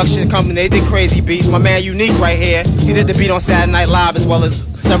production company. They did crazy beats. My man Unique right here, he did the beat on Saturday Night Live as well as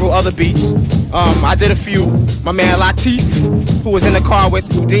several other beats. I did a few. My man Latif, who was in the car with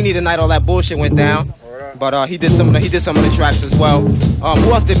Houdini tonight, all that bullshit went down. But he did some of the tracks as well.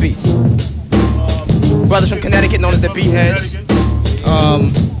 Who else did beats? Brothers from Connecticut known as the Beatheads.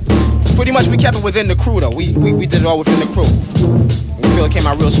 Pretty much we kept it within the crew though. We did it all within the crew. We feel it came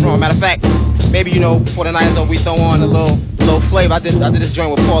out real strong. Matter of fact, maybe you know before the night is over, we throw on a little flavor. I did this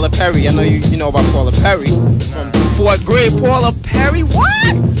joint with Paula Perry. I know you know about Paula Perry from 4th grade. Paula Perry,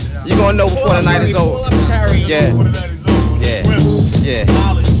 what? You gonna know before the night is over. Yeah.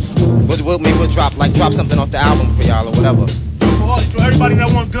 We'll drop something off the album for y'all or whatever. For everybody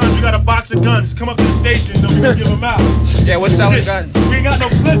that want guns, we got a box of guns. Come up to the station, then we can give them out. Yeah, we're selling guns. We ain't got no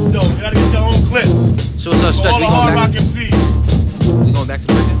clips though. You gotta get your own clips. So what's up, all the hard rock MCs. We going back to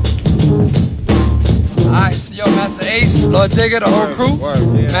the record? Alright, so yo, Master Ace, Lord Digga, the whole crew.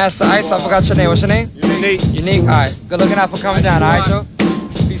 Master Ice, I forgot your name. What's your name? Unique. Alright, good looking out for coming down. Alright, Joe?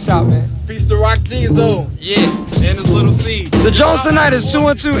 Peace out, man. Peace to Rock Diesel. Yeah. And his little seed. The Jones tonight is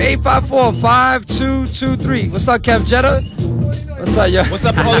 212-854-5223. What's up, Kev Jetta? What's up, yo? What's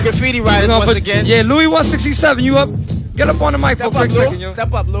up, all the graffiti riders once again? Yeah, Louis167, you up? Get up on the mic for a quick second, yo.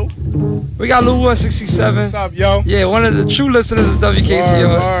 Step up, Lou. We got Louis167. What's up, yo? Yeah, one of the true listeners of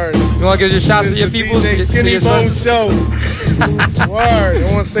WKCO. Word. You want to give your shots to your people? DJ Skinny Bone Show. Word.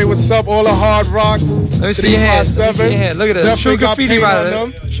 I want to say what's up, all the hard rocks. Let me see your hands. Look at that. True graffiti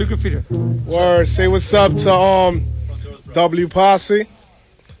rider. True graffiti. Word. Say what's up to W Posse,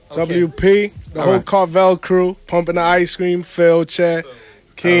 WP, the whole Carvel crew, pumping the ice cream, Phil, Chet,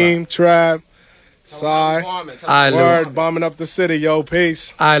 Keem, Trap. Sorry. right, Lou. Word, bombing up the city, yo.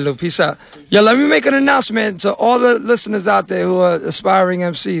 Peace. All right, Lou. Peace out. Yo, let me make an announcement to all the listeners out there who are aspiring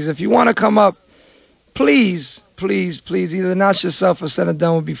MCs. If you want to come up, please, either announce yourself or send a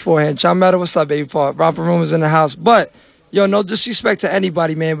demo beforehand. John Meadow, what's up, baby? Paul? Romper Room is in the house. But, yo, no disrespect to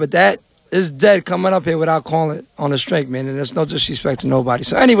anybody, man, but that is dead coming up here without calling it on a string, man, and there's no disrespect to nobody.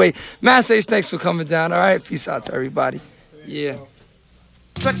 So anyway, Matt says thanks for coming down, all right? Peace out to everybody. Yeah.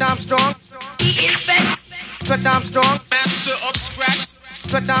 Stretch Armstrong. He is best. Stretch Armstrong. Master of scratch.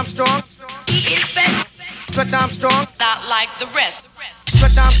 Stretch Armstrong. He is best. Stretch Armstrong. Not like the rest.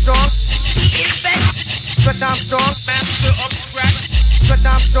 Stretch Armstrong. He is best. Stretch Armstrong. Master of scratch. Stretch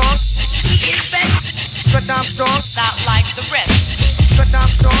Armstrong. He is best. Stretch Armstrong. Not like the rest. Stretch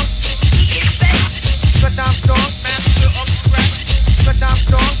Armstrong. He is best. Stretch Armstrong. Master of scratch. Stretch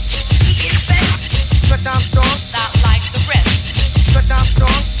Armstrong. He is best. Stretch Armstrong. Not like the rest. Stretch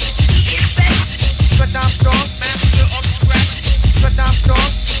Armstrong. He is best. Stretch Armstrong. Master of scratch. Stretch Armstrong.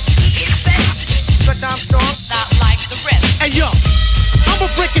 He is best. Stretch Armstrong. Not like the rest. Hey yo, I'ma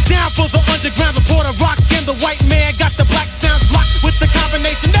break it down for the underground, the border rock, and the white man got the black sounds locked with the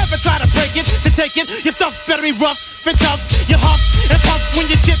combination. Never try to break it, to take it. Your stuff better be rough and tough. You huff and puff when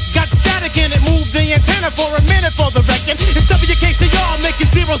your shit got static and it moved the antenna for a minute for the wrecking. It's WKCR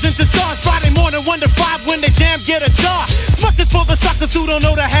making zeros into stars. Friday morning 1 to 5 when they jam, get a jar. Smuckers for the suckers who don't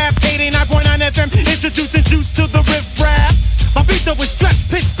know the half. 89.9 FM introducing juice to the riff rap. My beat though is stress,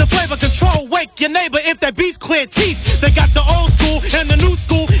 pitch, the flavor control. Wake your neighbor if that beef clear teeth. They got the old school and the new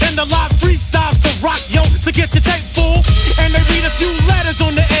school and the live freestyles to rock, yo. So get your tape full and they read a few letters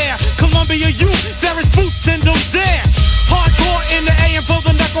on the air. Columbia U, Ferris Boots, send them there. Hardcore in the AM for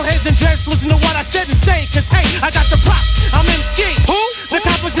the knuckleheads and dreads. Listen to what I said and say, cause hey, I got the props. I'm MC. Who? The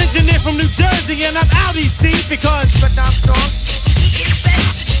compass engineer from New Jersey and I'm out EC because Stretch Armstrong. He is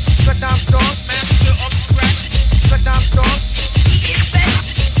best. Stretch Armstrong. Master of scratch. Stretch Armstrong. He is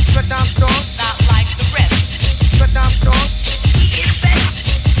best. Stretch Armstrong. Not like the rest. Stretch Armstrong. He is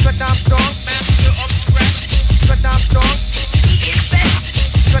best. Stretch Armstrong. Master of scratch. Stretch Armstrong. He is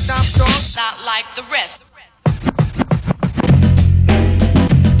best. Stretch Armstrong. Not like the rest.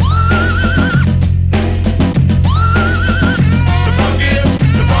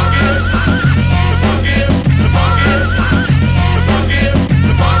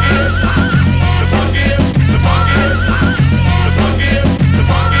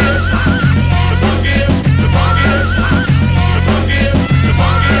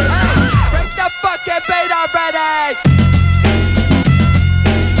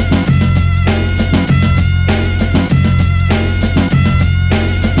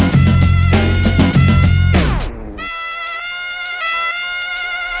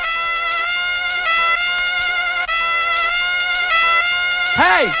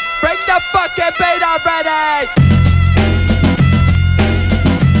 Hey, bring the fucking beat already!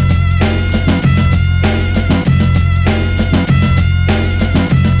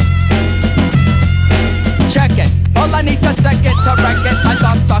 Check it, all I need a second to wreck it. My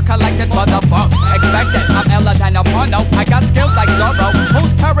thoughts are collected for the funk. Expect it, I'm iller than a porno. I got skills like Zorro.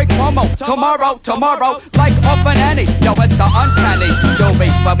 Who's Perry Cuomo? Tomorrow, like open Annie. Yo, it's the uncanny. Do me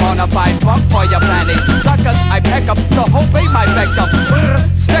for bonafide funk for your panties. Suckers, I pick up, so who be my victim?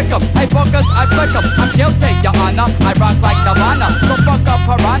 Stick 'em, I focus, I flick 'em. I'm guilty, your honor. I rock like Nirvana. So fuck up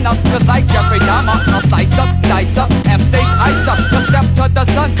piranha, cause like Jeffrey Dahmer, I'll slice up, dice up, MC's ice up. You'll step to the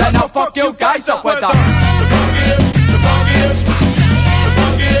sun, then I'll fuck you guys up with a. The funk is where the funk is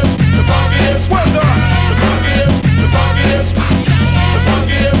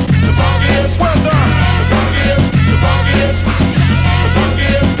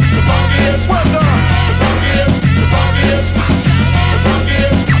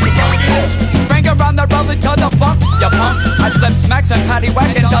Bring around the roller to the funk, you punk. I flip smacks and Patty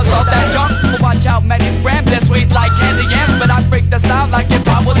Wagon does all that junk. Watch out, many scram this sweet like candy yams, but I freak the style like if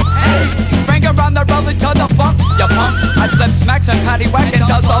I was Annie. Bring around the roller to the funk, you punk. I flip smacks and Patty Wagon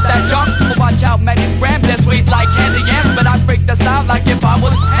does all that junk. Watch out, many scram this sweet like candy yams, but I freak the style like if I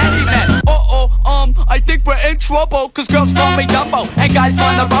was Annie man. I think we're in trouble, cause girls call me Dumbo, and guys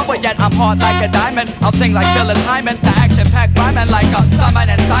wanna rumble, yet I'm hard like a diamond. I'll sing like Phyllis Hyman, the action-packed rhyming like a Simon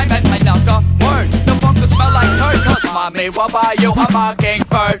and Simon. My knuckle word, the funk will smell like turd, cause mommy, what buy you a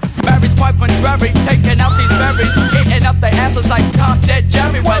mockingbird? Mary's quite contrary, taking out these berries, eating up their asses like Tom, Dead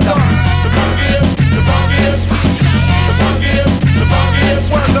Jerry. When the funk is where the funk is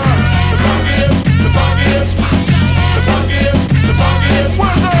where the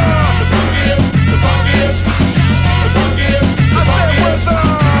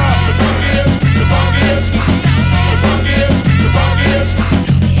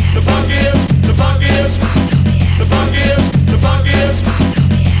The funk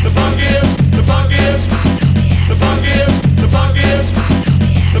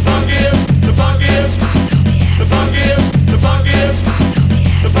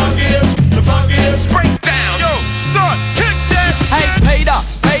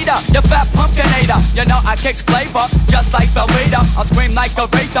you fat pumpkinator. You know I kicks flavor, just like the waiter. I'll scream like a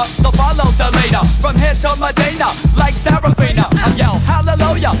raider, so follow the later. From here to Medina, like Serafina. I yell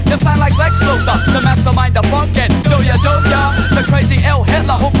hallelujah, you sound like Lex Luthor. The mastermind of funkin', do ya? The crazy ill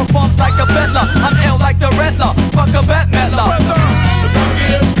Hitler who performs like a fiddler. I'm ill like the Riddler, fuck a Bette Midler. The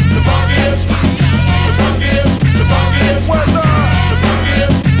funkiest, the funkiest, the funkiest, the funkiest, weather. The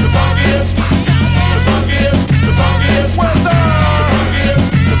funkiest, the funkiest, the funkiest, the funkiest, weather. The funkiest,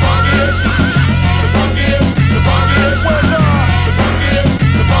 the funkiest, the funkiest, the funkiest, weather. The funkiest,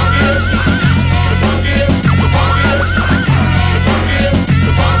 the funkiest, the funkiest, the funkiest, the funkiest,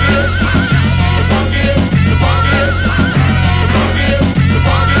 the funkiest, the funkiest, the funkiest, the funkiest, the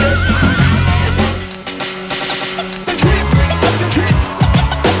funkiest.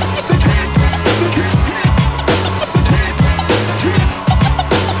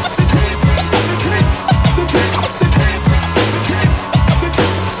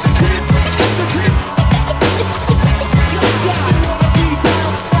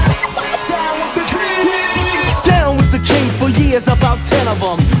 Years, about 10 of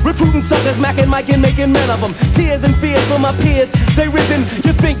them. Recruiting suckers, macking, micing, making men of them. Tears and fears for my peers, they risen.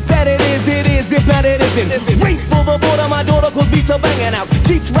 You think that it is, if not it isn't. Race for the border, my daughter could beats are banging out.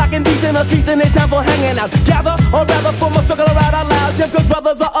 Jeeps rocking beats in the streets and it's time for hanging out. Gather, or rather form a circle around out loud. Just cause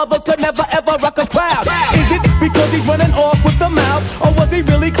brothers or others could never ever rock a crowd. Is it because he's running off with the mouth? Or was he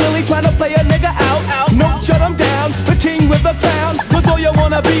really clearly trying to play a nigga out? No, shut him down, the king with the crown. Cause all you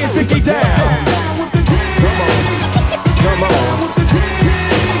wanna be is Diggy down. Come on.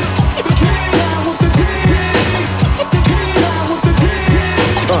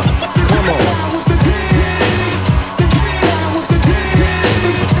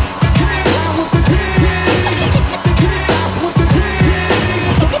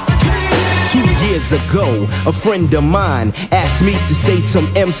 Ago, a friend of mine asked me to say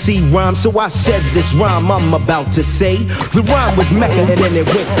some MC rhyme, so I said this rhyme I'm about to say. The rhyme was Mecca and then it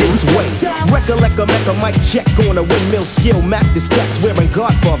went this way. Recollect a Mecca mic check on a windmill skill, Mac the stacks wearing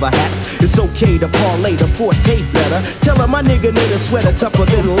Godfather hats. It's okay to parlay the forte better. Tell her my nigga need a sweater tougher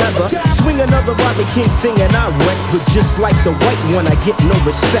than leather. Swing another Rodney King thing and I wreck, but just like the white one I get no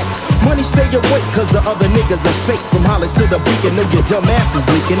respect. Money stay awake cause the other niggas are fake. From Hollis to the Beacon, know your dumb ass is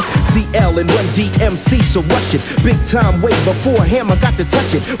leaking. CL and Run DMC, so rush it. Big time way before him, I got to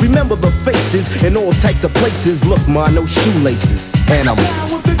touch it. Remember the faces in all types of places. Look, ma, no shoelaces. And I'm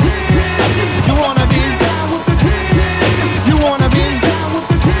you wanna be, you wanna be,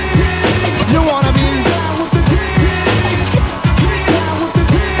 you wanna be.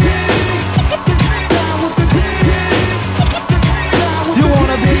 You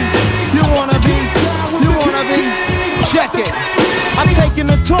wanna be, you wanna be, you wanna be. Check it. I'm taking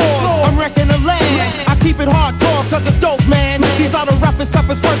a tour, I'm wrecking the land. I keep it hardcore cause it's dope, man. These are the roughest,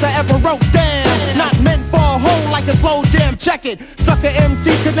 toughest words I ever wrote down. Not meant for a hole like a slow jam, check it. Sucker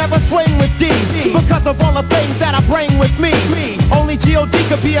MCs could never swing with D because of all the things that I bring with me. Only G.O.D.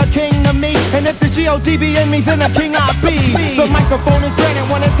 could be a king to me, and if the G.O.D. be in me, then a king I be. The microphone is granted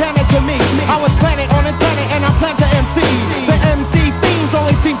when it's handed to me. I was planted on this planet and I plan to MC. The MC fiends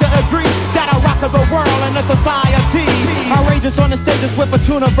only seem to agree that I rock the world and the society. Outrageous on the stages with a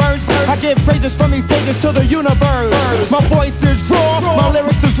tuna verse. I give praises from these pages to the universe. My voice is raw, my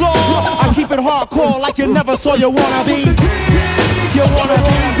lyrics is law. I keep it hardcore like you never saw you wanna be. You wanna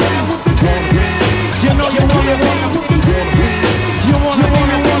be. You know you wanna be. You wanna be,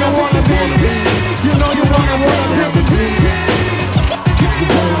 you wanna be. You know you wanna be. You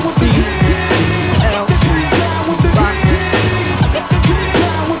wanna be.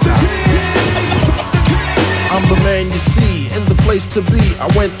 I'm the man you see, in the place to be. I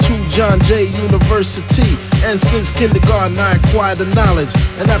went to John Jay University, and since kindergarten I acquired the knowledge.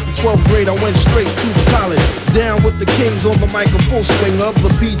 And after 12th grade I went straight to college. Down with the kings on the mic, a full swinger.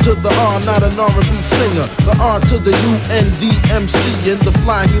 The P to the R, not an R&B singer. The R to the U-N-D-M-C, and the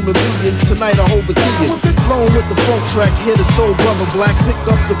fly human beings. Tonight I hold the key. Flowing with the funk track, hit a soul brother black. Pick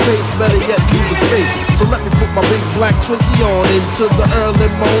up the pace, better yet leave the space. So let me put my big black Twinkie on into the early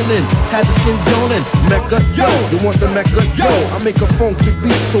morning. Had the skins yawning, Mecca, yo, you want the Mecca, yo. I make a funky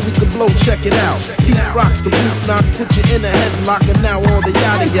beat so we can blow, check it out. He rocks the boot knock, put you in a headlock, and now all the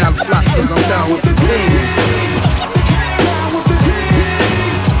yada yada flock, cause I'm down with the things.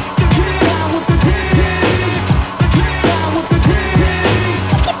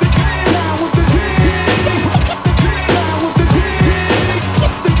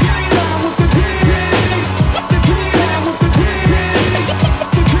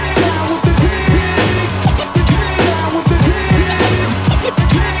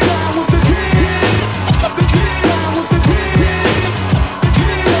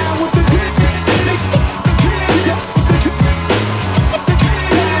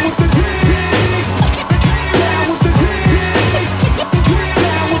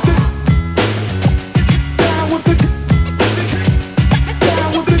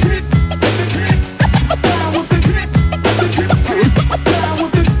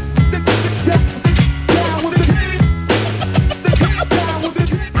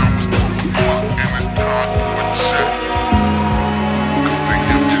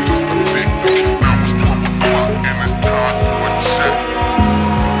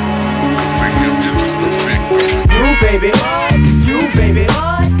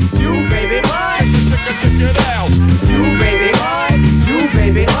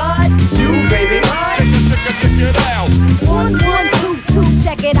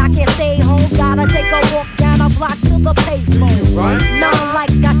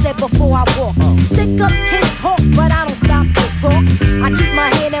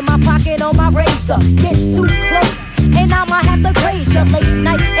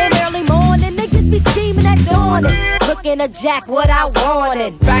 looking to jack what I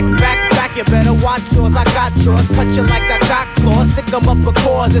wanted. Back, you better watch yours, I got yours. Cut you like I got claws, stick them up for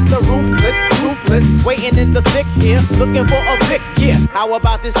cause. It's the ruthless, waiting in the thick here, looking for a Vic, yeah. How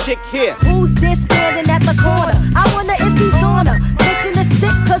about this chick here? Who's this standing at the corner? I wonder if he's on her. Mission to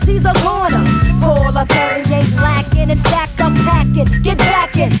stick cause he's a goner. Paul a Perry ain't lacking, in fact I'm packing. Get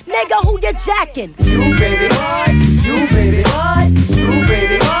back in, nigga, who you jacking? You baby what? You baby what? You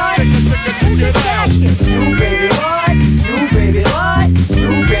baby what? Who you jacking? You baby what? You baby what?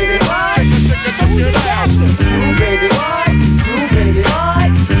 You baby what? So who you jacking? You baby what? You baby what?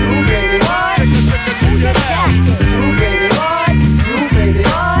 You baby what? Who you jacking? You baby what? You baby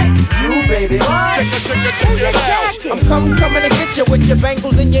what? You baby what? Who you jacking? I'm coming to get you with your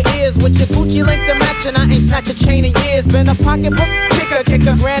bangles in your ears, with your Gucci link to match, and I ain't snatch a chain in years. Been a pocketbook kick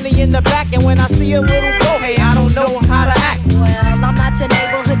a granny in the back, and when I see a little girl, hey, I don't know how to act. Well, I'm not your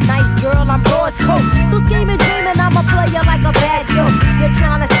neighborhood nice girl, I'm Roy's coat. So scheming, dreaming, I'm a player like a bad joke. You're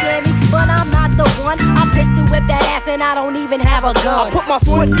trying to scare me, but I'm not the one. I pistol whip that ass and I don't even have a gun. I put my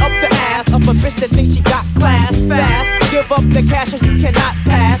foot up the ass of a bitch that thinks she got class fast. Give up the cash and you cannot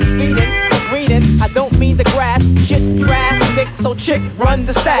pass. Bleeding, greening, I don't mean the grass. Shit's drastic, so chick, run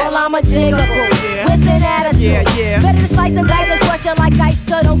the stash. Well, I'm a jiggable, with an attitude. Yeah. Better to slice and dice and crush you like ice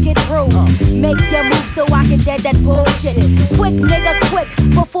so don't get through. Make your move so I can dead that bullshit. Quick, nigga, quick,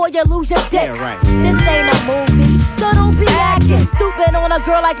 before you lose your dick. Yeah, right. This ain't a movie, so don't be acting stupid on a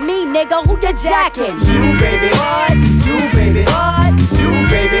girl like me, nigga. Who you jacking? You baby what? You baby what? You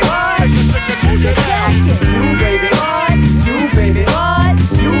baby what? Who you jacking? You baby what? You baby what?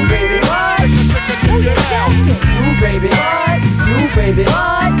 You baby what? Who you jacking? You baby what? You baby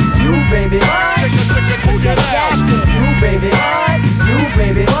what? You baby what? Who you jacking? You baby what? You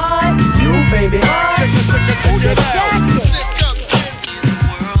baby what? You baby what? Who you jacking?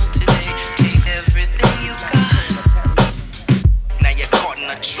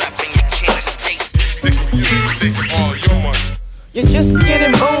 You're just skin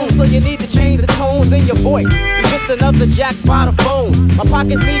and bones, so you need to change the tones in your voice. You're just another jack by the phones. My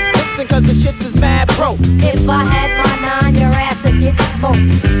pockets need fixing cause the shits is mad broke. If I had my 9, your ass would get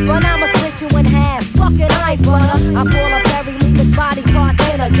smoked. But I'ma split you in half, fucking I ain't butter. I pull up every leaving body part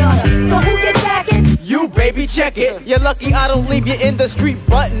in a gutter. So who you jacking? You baby, check it. You're lucky I don't leave you in the street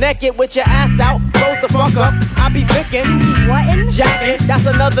butt naked with your ass out. Close the fuck up, I be picking. Whatin'? Jacking, that's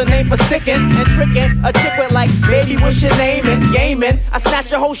another name for sticking and tricking. A chick with like, baby, what's your name? And gaming. I snatch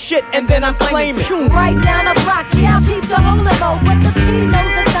your whole shit and then I'm flaming. Right down the block, yeah, I peeped your hole in mo. But the P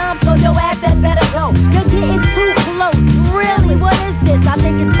knows the time, so your ass had better go. You're getting too close. Really, what is this? I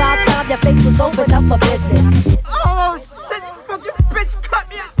think it's about time your face was opened up for business. Oh, shit, you fucking bitch cut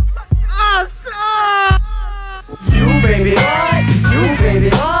me out. Oh, shit. You baby what? You baby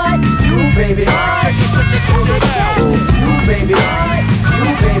what? You baby what? You baby what?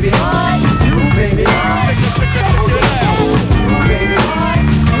 You baby what? You baby what? You baby what? You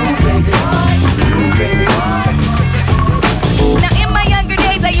baby what? You baby what? Now in my younger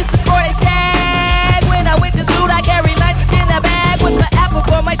days I used to sport a shag. When I went to school I carried lunch in a bag with the apple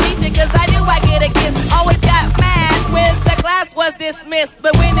for my teacher cause I knew I'd get a kiss. Always got mad when the class was dismissed.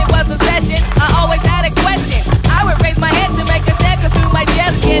 But when it was a session I always had a question. I would raise my hand to make a step through my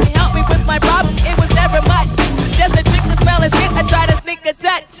chest. Can you help me with my problem? It was never much. Just a trick to smell his shit. I try to sneak a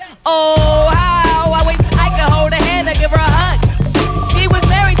touch. Oh, how I wish I could hold her hand and give her a hug. She was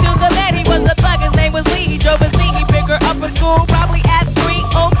married to the man. He was a thug. His name was Lee. He drove a Z. He picked her up from school probably at 3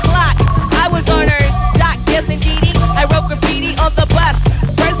 o'clock. I was on her jock. Yes, indeedy. I wrote graffiti on the bus.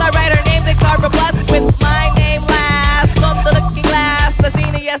 First I write her name, then carve a plus with my name last. On the looking glass. I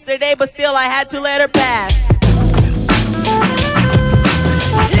seen her yesterday, but still I had to let her pass.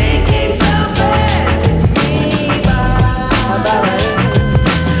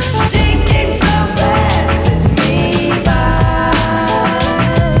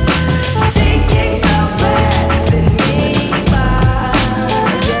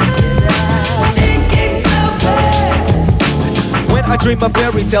 I dream of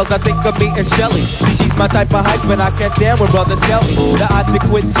fairy tales, I think of me and Shelly. See, she's my type of hype, and I can't stand when brothers tell me that I should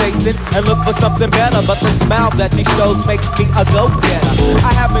quit chasing and look for something better. But the smile that she shows makes me a go-getter.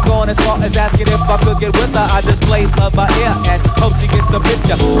 I haven't gone as far as asking if I could get with her. I just play love by ear and hope she gets the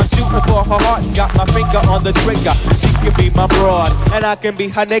picture. I'm shooting for her heart, got my finger on the trigger. She can be my broad, and I can be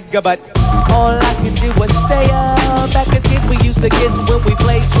her nigga, but all I can do is stay up Back as kids we used to kiss when we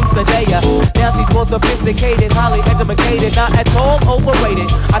played truth or dare. Now she's more sophisticated, highly educated, not at all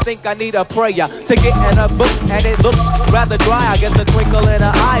overrated. I think I need a prayer to get in a book, and it looks rather dry. I guess a twinkle in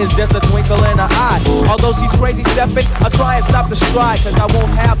her eye is just a twinkle in her eye. Although she's crazy stepping, I'll try and stop the stride, cause I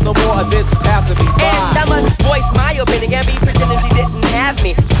won't have no more of this passing me by. And I must voice my opinion and be pretending she didn't have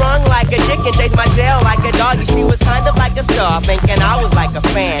me. Sprung like a chicken, chased my tail like a doggy. She was kind of like a star, thinking I was like a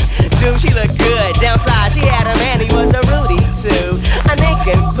fan. Dude, she looked good. Downside, she had a man, he was a Rudy too. A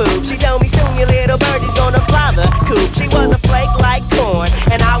Ninkin poop. She told me soon your little birdie's gonna fly the coop. She was a flake like corn,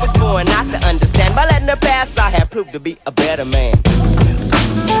 and I was born not to understand. By letting her pass, I had proved to be a better man.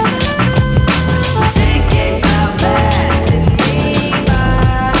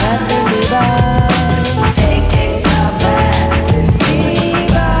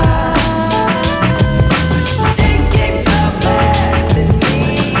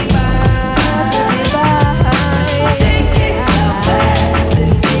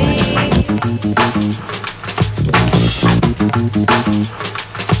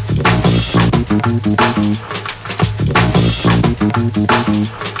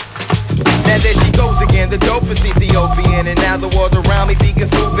 Now there she goes again, the dopest Ethiopian. And now the world around me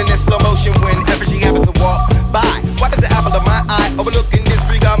begins moving in slow motion whenever she happens to walk by. Why does the apple of my eye overlook and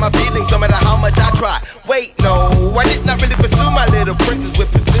disregard my feelings no matter how much I try? Wait, no, I did not really pursue my little princess with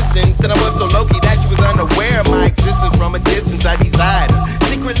persistence. And I was so low-key that she was unaware of my existence. From a distance I desired her,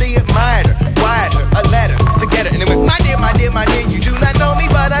 secretly admired her, wired her a letter to get her. And it went, my dear, my dear, my dear, you do not know me,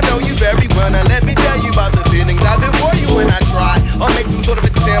 but I know you very well. Now let me tell you about the feelings I've been for you when I try or make some sort of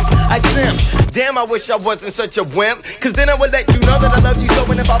attempt. I simp. Damn, I wish I wasn't such a wimp, cause then I would let you know that I love you so.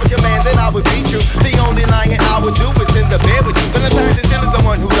 And if I was your man, then I would beat you. The only lying I would do is in the bed with you. Valentine's is still the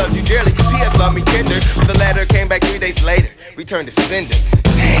one who loves you dearly. P.S. love me tender. But the letter came back 3 days later, returned to sender.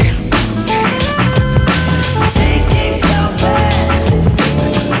 Damn.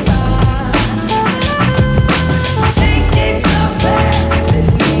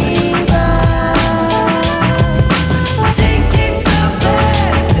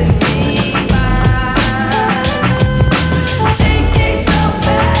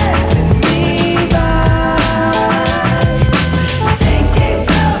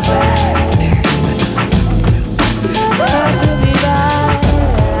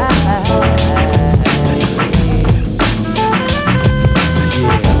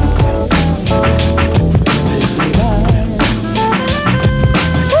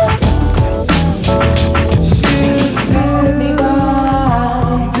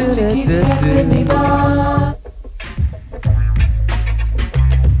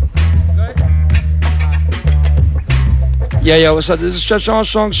 Yeah, yo, what's up? This is Stretch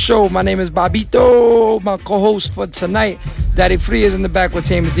Armstrong's show. My name is Bobito. My co-host for tonight, Daddy Free, is in the back with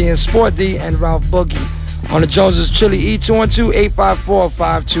Tamer D and Sport D and Ralph Boogie. On the Joneses, Chili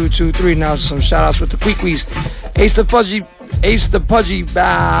E212-854-5223. Now some shout-outs with the Queequees. Ace the Pudgy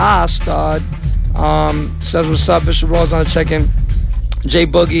Bastard says what's up. Bishop Raw's on the check-in. Jay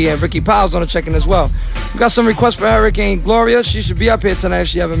Boogie and Ricky Powell's on the check-in as well. We got some requests for Hurricane Gloria. She should be up here tonight if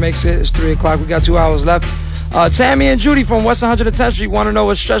she ever makes it. It's 3 o'clock. We got 2 hours left. Tammy and Judy from West 110th Street want to know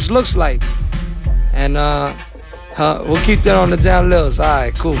what Stretch looks like. And we'll keep that on the down lows. All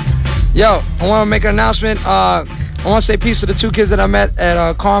right, cool. Yo, I want to make an announcement. I want to say peace to the 2 kids that I met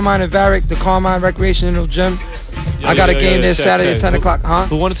at Carmine and Varick, the Carmine Recreational Gym. I got a game there Saturday at 10 o'clock. Huh?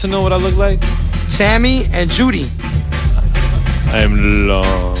 Who wanted to know what I look like? Tammy and Judy. I'm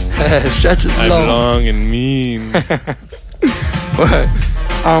long. Stretch is I'm long and mean.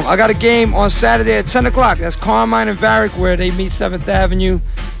 I got a game on Saturday at 10 o'clock. That's Carmine and Varick, where they meet 7th Avenue.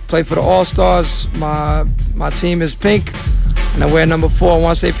 Play for the All-Stars. My team is pink, and I wear number 4. I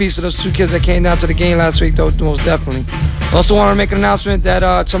want to say peace to those 2 kids that came down to the game last week, though, most definitely. Also want to make an announcement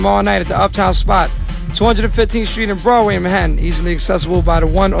that tomorrow night at the Uptown Spot, 215th Street and Broadway in Manhattan, easily accessible by the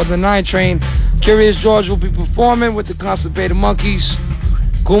 1 or the 9 train, Curious George will be performing with the Constipated Monkeys.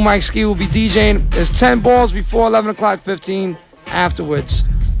 Cool Mike Ski will be DJing. There's 10 balls before 11 o'clock, 15 afterwards.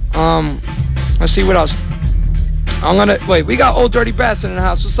 Let's see what else. Wait, we got Old Dirty Bastard in the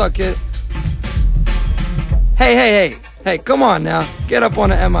house. What's up, kid? Hey, come on now. Get up on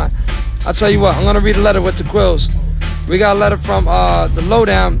the MI. I'll tell you what, I'm gonna read a letter with the quills. We got a letter from the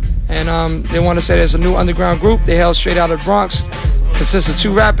Lowdown, and they want to say there's a new underground group. They hail straight out of the Bronx. Consists of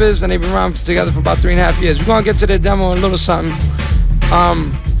 2 rappers, and they've been around together for about 3.5 years. We're gonna get to their demo in a little something.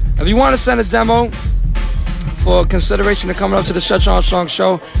 If you want to send a demo for consideration of coming up to the Stretch Armstrong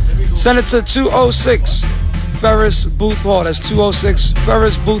show, send it to 206 Ferris Booth Hall. That's 206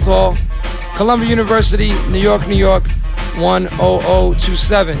 Ferris Booth Hall, Columbia University, New York,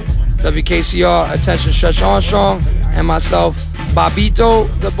 10027. WKCR, Attention Stretch Armstrong, and myself, Bobito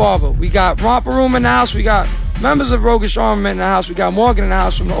the Barber. We got Romper Room in the house. We got members of Roguish Armament in the house. We got Morgan in the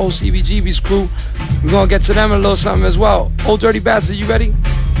house from the old CBGB's crew. We're going to get to them in a little something as well. Old Dirty Bastard, you ready?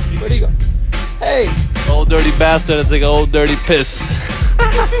 Where'd he go? Hey. Old dirty bastard, it's like an old dirty piss.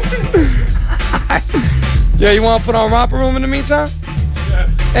 Yeah, you want to put on Romper Room in the meantime? Yeah.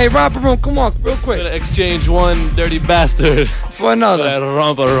 Hey, Romper Room, come on, real quick. We're gonna exchange one dirty bastard for another.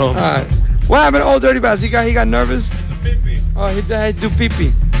 Romper Room. All right. What happened to Old Dirty Bastard? He got nervous? Oh, he had to do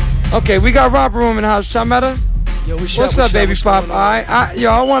pee-pee. Okay, we got Romper Room in the house. Chametta? Yo, what's up, baby pop? All right,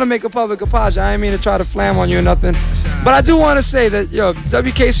 I want to make a public apology. I didn't mean to try to flam on you or nothing, but I do want to say that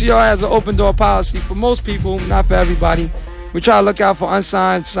WKCR has an open door policy for most people, not for everybody. We try to look out for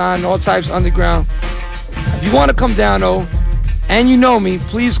unsigned, signed, all types underground. If you want to come down though, and you know me,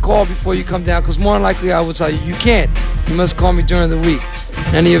 please call before you come down, because more than likely I will tell you can't. You must call me during the week.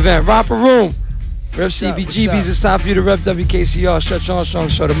 In any event, Romper Room. Rep CBGBs, it's time for you to rep WKCR. Stretch Armstrong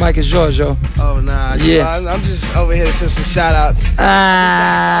Show. The mic is yours, yo. Oh, nah. Yeah. I'm just over here to send some shout-outs.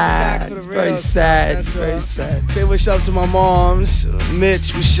 Very sad. Very sad. Say what's up to my moms.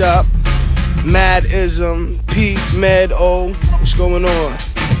 Mitch, what's up? Mad-ism. Pete, Med, O. What's going on?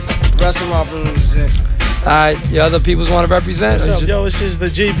 Rest of my rooms. All right. Your other peoples want to represent? What's up, yo? This is the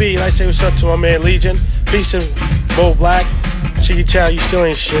GB, and I say what's up to my man Legion. Peace and Bo Black. Chiggy Chow, you still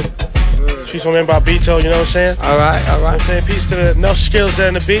ain't shit. She's my man Bobito, you know what I'm saying? All right. You know what I'm saying? Peace to the enough skills there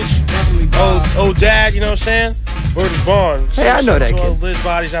in the beach. Old dad, you know what I'm saying? Word is born. Hey, I know that all kid. Liz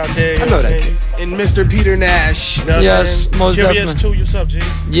bodies out there. You I know what that I'm saying? kid. And Mr. Peter Nash. You know what I'm saying? Most Curious definitely. too, what's up, G?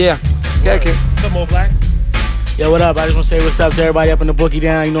 Yeah. Okay. What's up, Mo Black? Yo, what up? I just want to say what's up to everybody up in the bookie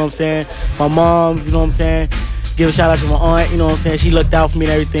down, you know what I'm saying? My moms, you know what I'm saying? Give a shout out to my aunt, you know what I'm saying? She looked out for me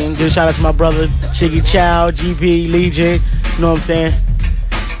and everything. Give a shout out to my brother, Chiggy Chow, GP, Legion, you know what I'm saying? You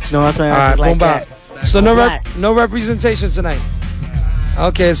know what I'm saying? All right, Just like boom, that. So no representation tonight.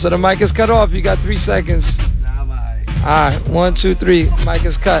 Okay, so the mic is cut off. You got 3 seconds. All right, 1, 2, 3. Mic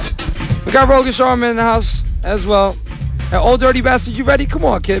is cut. We got Roguish Armament in the house as well. And Old Dirty Bastard, you ready? Come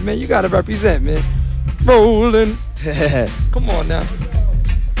on, kid, man. You got to represent, man. Rolling. Come on now.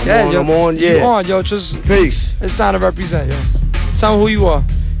 I'm on, yeah. You on, yo. Just peace. It's time to represent, yo. Tell me who you are.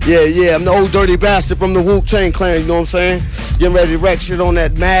 Yeah, I'm the Old Dirty Bastard from the Wu-Tang Clan, you know what I'm saying? Getting ready to wreck shit on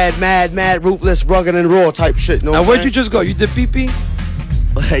that mad, ruthless, rugged and raw type shit, you know what I'm Now, where'd you just go? You did pee-pee?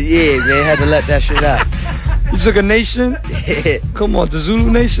 Yeah, man, had to let that shit out. You took a nation? Come on, the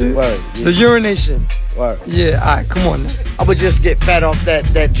Zulu Nation? Word, yeah. The Urination? Word. Yeah, all right, come on now. I'ma just get fat off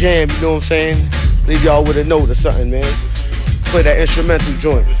that jam, you know what I'm saying? Leave y'all with a note or something, man. Play that instrumental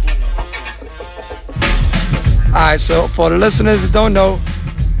joint. All right, so for the listeners that don't know,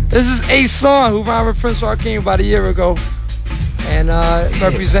 this is EyceURokk, who rhymed with Prince Rakeem about a year ago. And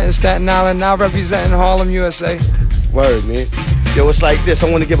representing Staten Island, now representing Harlem, USA. Word, man. Yo, it's like this. I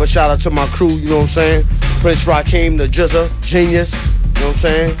want to give a shout out to my crew, you know what I'm saying? Prince Rakeem, the Jizza, Genius, you know what I'm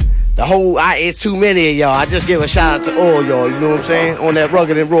saying? The whole, it's too many of y'all. I just give a shout out to all y'all, you know what I'm saying? On that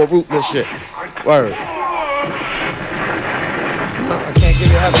rugged and raw ruthless shit. Word. I can't give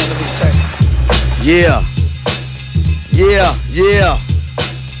you half end of this check. Yeah.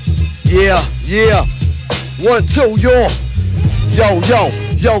 1, 2, yo,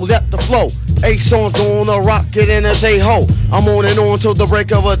 let the flow. 8 songs on a rocket and it's a hoe. I'm on and on till the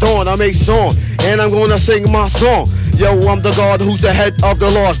break of a dawn. I'm EyceURokk and I'm gonna sing my song. Yo, I'm the god who's the head of the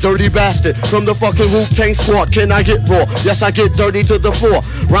laws. Dirty bastard from the fucking Wu-Tang squad. Can I get raw? Yes, I get dirty to the floor.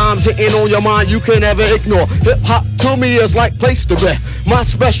 Rhymes hitting on your mind you can never ignore. Hip-hop to me is like place to be. My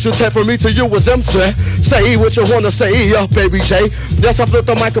specialty for me to you is MC. Say what you wanna say, baby J. Yes, I flip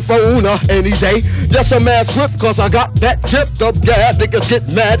the microphone any day. Yes, I'm mad swift cause I got that gift of gab. Niggas get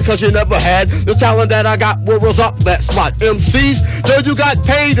mad cause you never had the talent that I got was up that spot. MCs, yo, you got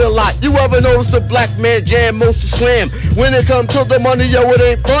paid a lot. You ever notice the black man jam most of slam? When it comes to the money, yo, it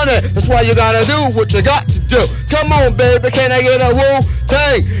ain't funny. That's why you gotta do what you got to do. Come on, baby, can I get a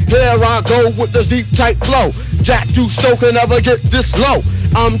Wu-Tang? Here I go with this deep tight flow. Jack, you stoker never get this low.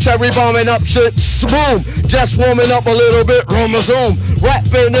 I'm cherry bombing up shit, boom. Just warming up a little bit, zoom.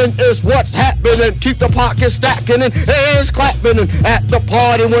 Rapping is what's happening. Keep the pockets stacking and hands clapping. And at the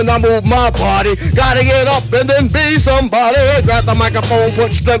party when I move my body, gotta get up and then be somebody. Grab the microphone,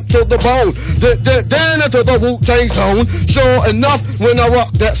 put strength to the bone. Then into the Wu-Tang zone. Sure enough, when I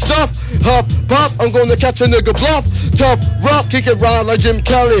rock that stuff, huff, pop, I'm gonna catch a nigga bluff. Tough, rough, kick it round like Jim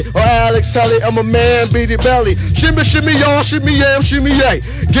Kelly or Alex Kelly. I'm a man, beady belly. Shimmy, shimmy, y'all, shimmy, yeah, shimmy, yeah.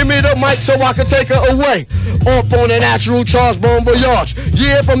 Hey, give me the mic so I can take her away. Off on a natural charge, bon voyage.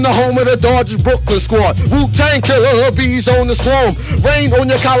 Yeah, from the home of the Dodgers Brooklyn squad. Wu-Tang killer, bees on the swarm. Rain on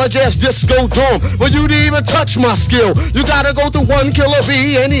your college ass disco dorm. For you to even touch my skill, you gotta go through one killer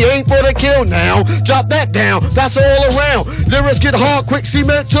bee, and he ain't for the kill now. Drop that down, that's all around. Lyrics get hard, quick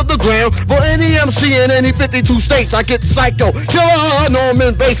cement to the ground. For any MC in any 52 states, I get psycho. Killer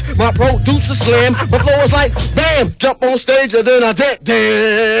Norman Bates, my producer slam. My flow is like bam, jump on stage and then I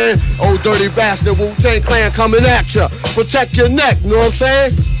dead. Oh, dirty bastard, Wu-Tang Clan coming at ya. Protect your neck, know what I'm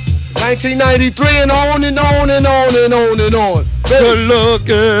saying? 1993 and on and on and on and on and on. Good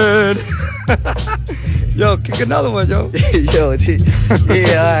looking. Yo, kick another one, yo. Yo,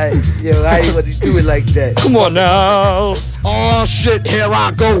 yeah, alright. Yo, I ain't want to do it like that. Come on now. Oh shit, here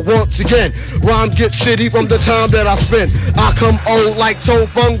I go once again. Rhyme get shitty from the time that I spend. I come old like toe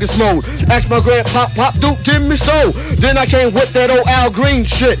fungus mode. Ask my grandpa, Pop Duke, give me soul. Then I came with that old Al Green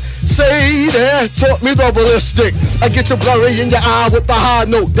shit. Say that, taught me the ballistic. I get you blurry in your eye with the high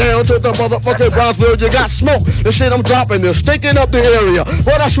note. Down to the motherfucking Brownsville, you got smoke. The shit I'm dropping is stinking up the area.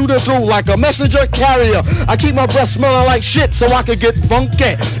 But I shoot it through like a messenger carrier. I keep my breath smelling like shit so I can get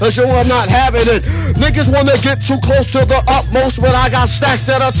funky. Show I'm not having it. Niggas wanna get too close to the utmost, but I got stacks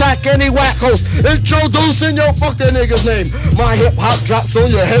that attack any whack host. Introducing your fucking nigga's name. My hip hop drops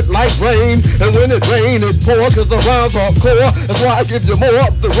on your head like rain, and when it rain, it pours, cause the rhymes are core. That's why I give you more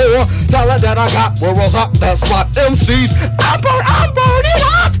of the roar. Talent that I got, where was up, that's my MCs. I'm burning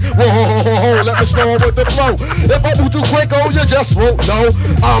hot. Whoa, let me start with the flow. If I move too quick, oh, you just won't know.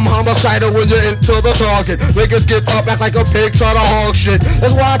 I'm homicidal when you're into the target. Niggas get up, act like a pig, try to hog shit.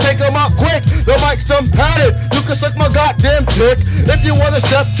 That's why I take them out quick. The mic's done padded. You can suck my goddamn dick. If you wanna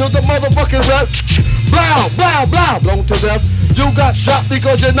step to the motherfucking rep, blow, blow, blow, blown to death. You got shot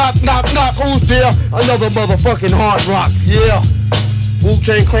because you knock, who's there? Another motherfucking hard rock, yeah.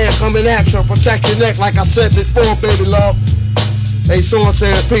 Wu-Tang Clan coming at you, protect your neck like I said before, baby love. Hey, someone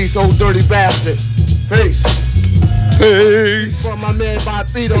saying peace, old dirty bastard. Peace. Peace. From my man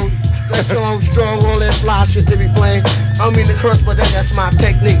Bobito. That strong, all that fly shit they be playing. I don't mean to curse, but that's my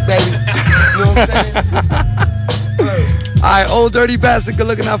technique, baby. You know what I'm saying? Alright, old dirty bastard, good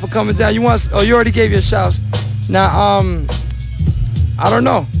looking out for coming down. You want? Oh, you already gave your shouts. Now, I don't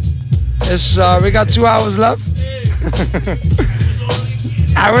know. It's we got 2 hours left.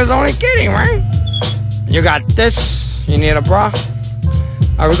 I was only kidding, right? You got this. You need a bra.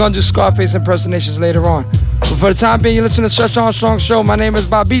 Alright, we're gonna do Scarface impersonations later on. But for the time being, you listen to Stretch Armstrong Show. My name is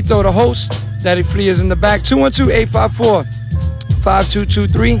Bobito, the host. Daddy Flea is in the back.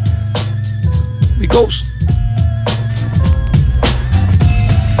 212-854-5223. We ghost.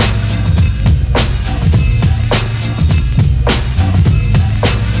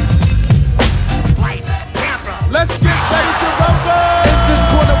 Let's get ready to rumble. In this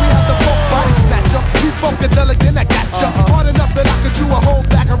corner we have the funk body snatcher. We funkadelic and I got ya. Hard enough that I could do a whole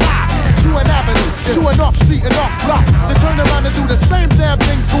bag of rock. To an avenue, to an off street and off block. Then turn around and do the same damn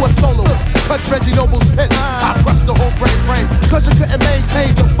thing to a soloist. Cuts Reggie Noble's pits. I crushed the whole brain frame. Cause you couldn't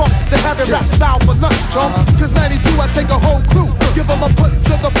maintain the funk, the heavy rap style for lunch, chump. Cause 92 I take a whole crew. Give them a put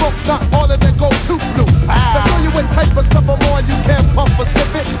to the book, not all of them go too loose. Now show you what type of stuff I'm on. You can't pump or sniff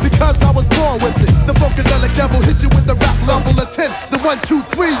it because I was born with it. The funkadelic devil hit you with the rap level of 10. The 1, 2,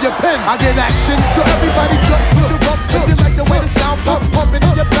 3, your pen. I get action, so everybody jump, put your rump. If you like the way the sound pump, pumping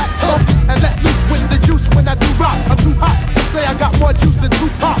in your back trunk. And let loose with the juice when I do rock. I'm too hot, some say I got more juice than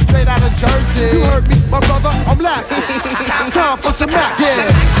Tupac. Straight out of Jersey. You heard me, my brother, I'm laughing. Time for some rap, yeah.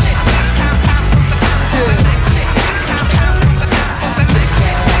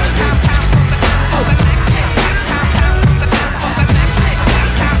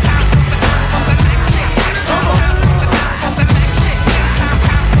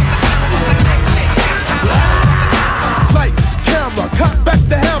 Lights, camera, cut back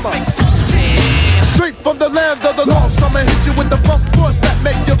the hammer. Straight from the land of the lost, I'ma hit you with the funk force that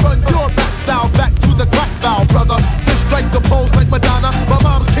make you run your rap style back to the crack valve, brother. Then strike the pose like Madonna. My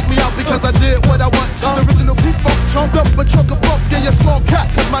mom's kicked me out because I did what I want. The original P-Funk trumped up a trunk of funk in your skull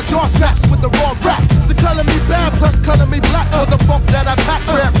cap. Cause my jaw snaps with the raw rap. So color me bad, plus color me black. For the funk that I pack,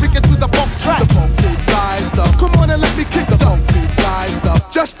 rap freaking to the funk track. The funky fly stuff. Come on and let me kick the funky fly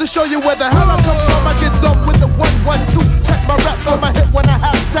stuff. Just to show you where the hell I come from, I get done with the 1, 1, 2. Check my rap from my hip when I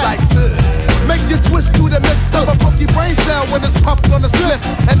have sex. Make you twist to the midst of a funky brain cell when it's pumped on the slip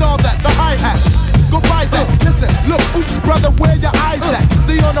and all that, the hi-hat. Go by that, listen, look, oops, brother, where your eyes at?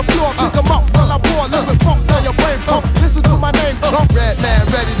 They on the floor, pick them up while I pour a little funk on your brain pump. Listen to my name, Trump. Red man,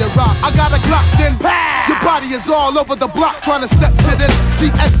 ready to rock. I got a Glock, then bam! Your body is all over the block trying to step to this.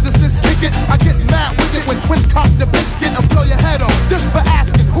 The exorcist kick it. I get mad with it when twin cock the biscuit and blow your head off just for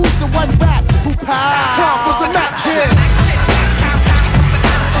asking who's the one rap who passed. Time for some action.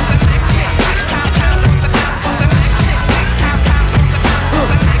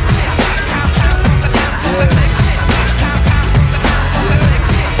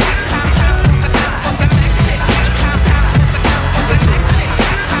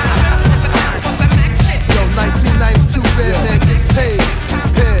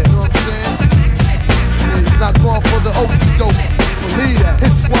 Not going for the okey doke. Believe that.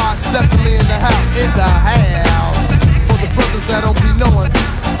 His squad's definitely in the house. In the house. For the brothers that don't be knowing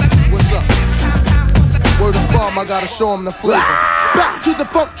what's up. Word is bomb, I gotta show them the flavor. Back to the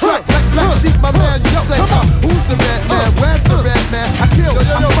funk track. Black sheep, my man, you say, who's the red man? Where's the red man? I kill, I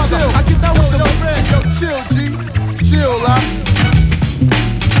smother, I get down with the red. Yo, chill, G. Chill,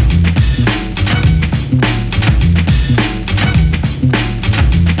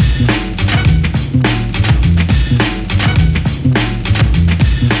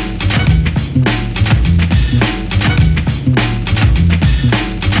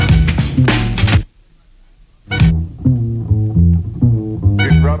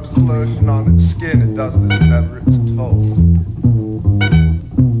 lotion on its skin, it does this whenever it's told.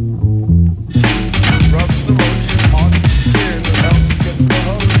 Rubs the lotion on its skin, or else it gets the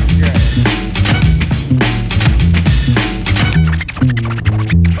hose again.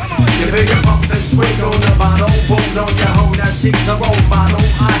 You bigger pump and swing on the bottle, roll on your hoe, now she's a role model.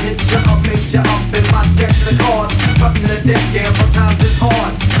 I hit you up, mix you up in my decks of cards. Cutting the deck, yeah, for times it's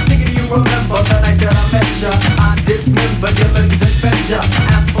hard. Nigga, do you remember the night that I met ya? I dismember your limbs and fed ya.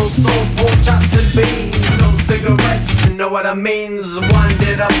 Apple sauce, pork chops and beans. No cigarettes, you know what I means. Wind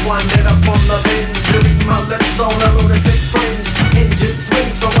it up on the binge. You read my lips on a lunatic fringe. Hinges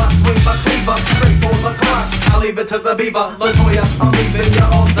swing, so I swing my cleaver straight for the crotch. I leave it to the beaver, Latoya. I'm leaving you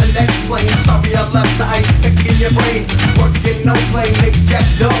on the next plane. Sorry I left the ice pick in your brain. Working no play, makes Jack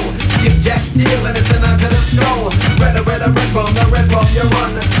dough. Give Jack steel and it's an eye to the skull. Red rum, the red rum you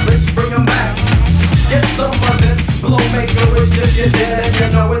run. Rich, bring 'em back. Get some of this, blow, make a wish if you did, and you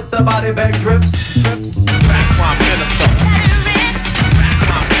know it, the body bag drips. Back my minister.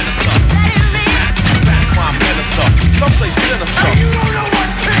 My minister. Back my minister. Someplace sinister. You don't know what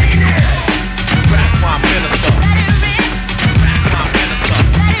pain is. Back my minister. My minister.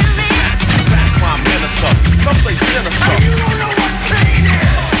 Back my minister. Someplace sinister. You don't know what pain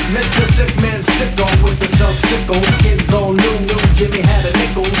is. Mr. Sickman sicko with the self-sickle. Kids all new, Jimmy had a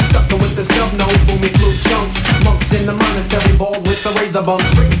nickel. Stuck with the stub nose, booming blue chunks. Monks in the monastery ball with the razor bumps.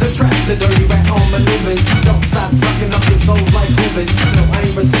 Bring the trap, the dirty rat on maneuvers. Dark side sucking up your souls like hoovers. No, I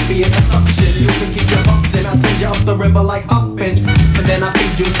ain't recipient of suction. You can keep your bucks in. I send you up the river like hopping. But then I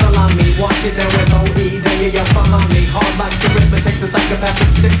feed you salami. Watch it there with OE. Then you up behind me. Hard like the river, take the psychopathic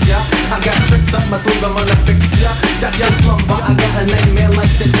sticks, yeah. I got tricks up my sleeve, I'm gonna fix ya. Just your slumber, I got a nightmare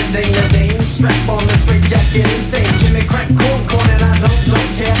like the Dane. Strap on the straight jacket, insane. Jimmy crack corn, and I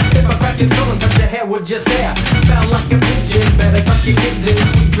don't care. If I crack your skull and touch your hair with just hair. Sound like a pigeon, better tuck your kids in.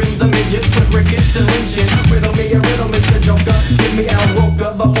 Sweet dreams of midgets with rickets and lynching. Riddle me a riddle, Mr. Joker. Give me EyceURokk,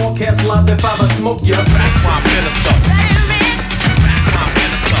 the forecast live if I ever smoke ya. Back my minister. Back my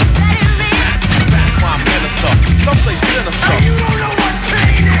minister. Back my minister. Someplace sinister. You don't know what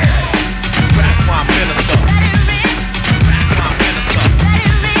pain is. Back my minister. Back my minister.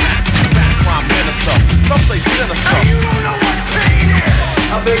 Back my minister. Someplace sinister. You don't know what pain is.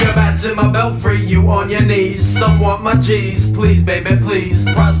 A bigger bat's in my belfry, you on your knees. Some want my G's, please baby please.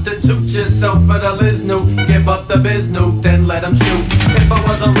 Prostitute yourself for the Liznu. Give up the biznu, then let them shoot. If I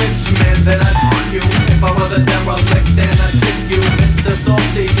was a rich man, then I'd fuck you. If I was a derelict, then I'd stick you. Mr.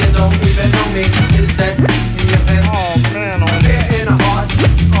 Salty, you don't even know me. Is that in your pants? Oh man, on there in a heart,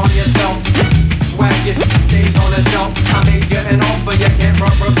 on yourself. Swag your days on the shelf. I make you an offer, you can't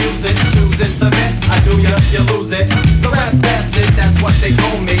refuse it. Shoes in cement, I do you lose it. The rap bastard, that's what they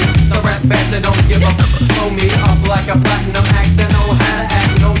call me. The rap bastard don't give up, blow me up like a platinum actor. Know how to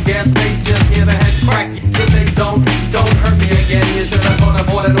act, no gas bass, just hear the head crack. You say don't hurt me again. You should have thought I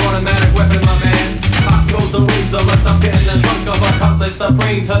bought an automatic weapon, my man. Pop goes the weasel, let's up in the trunk of a cutlass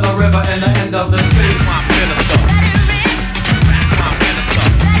supreme to the river and the end of the street. My minister. My minister.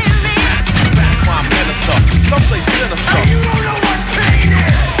 My minister. Someplace sinister. You don't know what pain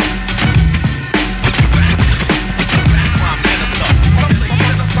is.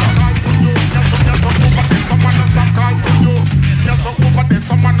 Someone stop call to you. Yes, over there,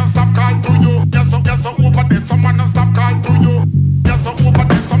 someone stop call to you. Yes, over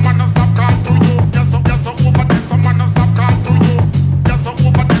there, someone stop call to you. Yes, over there, someone stop call to you. Yes,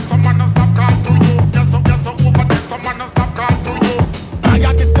 over there, someone stop call to you. Yes, over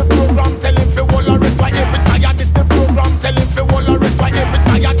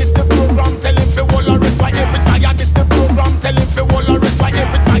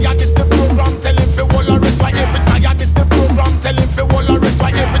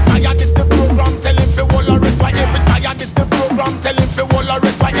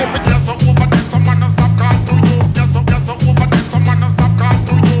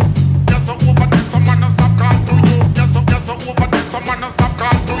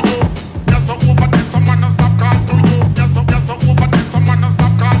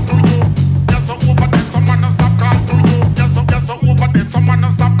man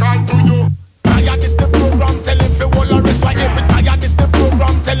no stop call to you. Tired is the program, tell him fi hold a rest. Why every tired is the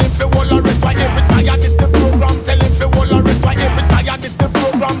program, tell him fi hold a rest. Why every tired is the program, tell him fi hold a rest. Why every tired is the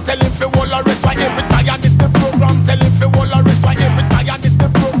program, tell him fi hold a rest. Why every tired is the program, tell him fi hold a rest. Why every tired is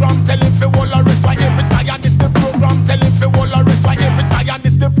the program, tell him fi hold a rest. Why every tired is the program, tell him fi hold a rest. Why every tired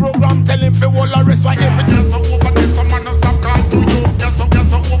is the program, tell him fi hold a rest. Why every yes so over this some man no stop call to you. Yes so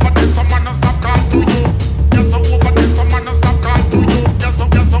over this some man no stop call to you. Yes so over this some man no stop call to you. Yes so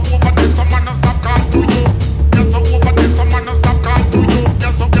over this some man no stop call to you. Yes so over this some man no stop call to you.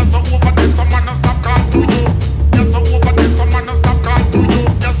 Yes so over this some man no stop call to you. Yes so over this some man no stop call to you.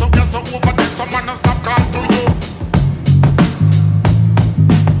 Yes so over this some man no stop call to you.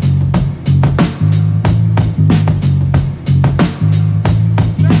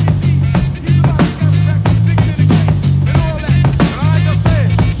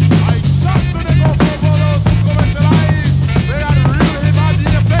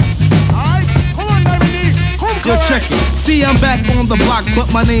 Yo, check it. See, I'm back on the block,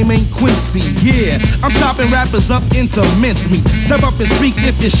 but my name ain't Quincy. Yeah, I'm chopping rappers up into mincemeat. Step up and speak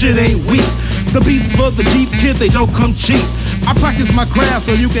if your shit ain't weak. The beats for the Jeep, kid, they don't come cheap. I practice my craft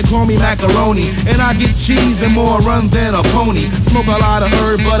so you can call me macaroni. And I get cheese and more run than a pony. Smoke a lot of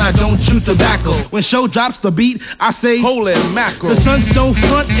herb, but I don't chew tobacco. When show drops the beat, I say, holy mackerel. The stunts don't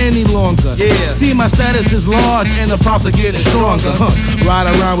front any longer. Yeah. See, my status is large and the props are getting stronger. Ride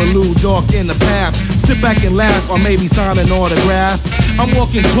around with Lou Dog in the path. Sit back and laugh or maybe sign an autograph. I'm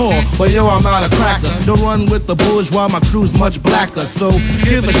walking tall, but yo, I'm not a cracker. Don't run with the bourgeois, my crew's much blacker. So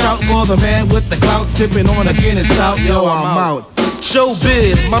give a shout for the man with the clout, sipping on a Guinness stout. Yo, I'm out.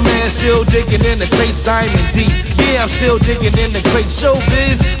 Showbiz, my man still digging in the crates, diamond deep. Yeah, I'm still digging in the crates.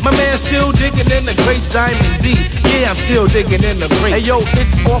 Showbiz, my man still digging in the crates, diamond deep. Yeah, I'm still digging in the crates. Hey yo,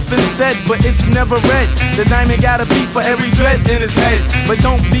 it's often said, but it's never read. The diamond got a beat for every dread in his head. But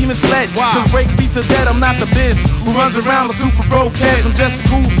don't be misled, cause break beats are dead. I'm not the biz who runs around with super broke heads. I'm just a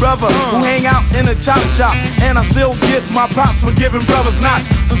cool brother who hang out in a chop shop. And I still get my props for giving brothers knots.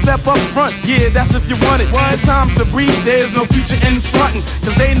 So step up front, yeah, that's if you want it. It's time to breathe, there's no future in frontin'.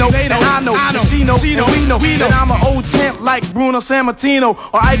 Cause they know, and I know, and she know, and we know that I'm an old champ like Bruno Sammartino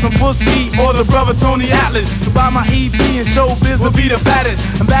or Ivan Puski or the brother Tony Atlas. To buy my EP and showbiz will be the fattest.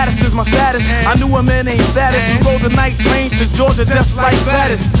 And baddest is my status. I knew a man named Status who rode the night train to Georgia just like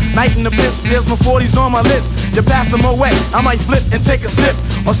Gladys. Night in the pips, there's my 40s on my lips. You pass them away, I might flip and take a sip.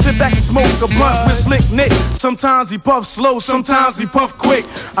 Or sit back and smoke a blunt with Slick Nick. Sometimes he puff slow, sometimes he puff quick.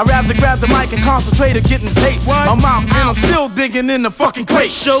 I'd rather grab the mic and concentrate on getting paid. I'm out and I'm still digging in the fucking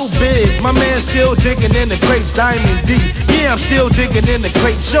crate. Showbiz, my man still digging in the crates, diamond D. Yeah, I'm still digging in the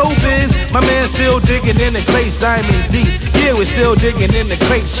crate. Showbiz, my man still digging in the crates, diamond D. Yeah, we're still digging in the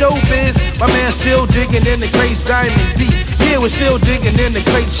crate. Showbiz, my man still digging in the crates, diamond D. Yeah, we're still digging in the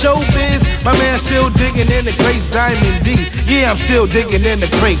crate. Showbiz, my man still digging in the crates, diamond D. Yeah, I'm still digging in the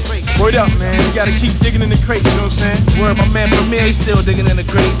crate. Word up, man. You gotta keep digging in the crates, you know what I'm saying? Word, my man Premier, he's still digging in the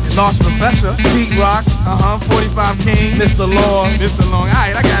crates. Lost Professor, Pete Rock, 45 King, Mr. Long.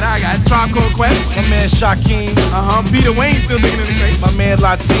 Alright, I got it. Tribe Called Quest, my man Shaquem, Peter Wayne still digging in the crates. My man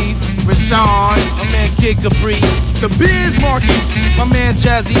Latif, Rashawn, my man Kid Capri, the Biz Markie, my man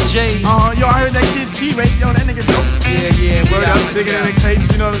Jazzy J. Yo, I heard that kid T-Ray, yo, that nigga dope. Yeah, word up, digging in the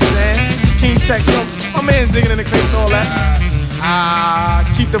crates, you know what I'm saying? King Tech, yo, my man's digging in the crates, all that.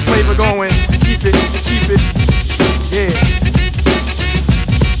 Keep the flavor going, keep it, yeah.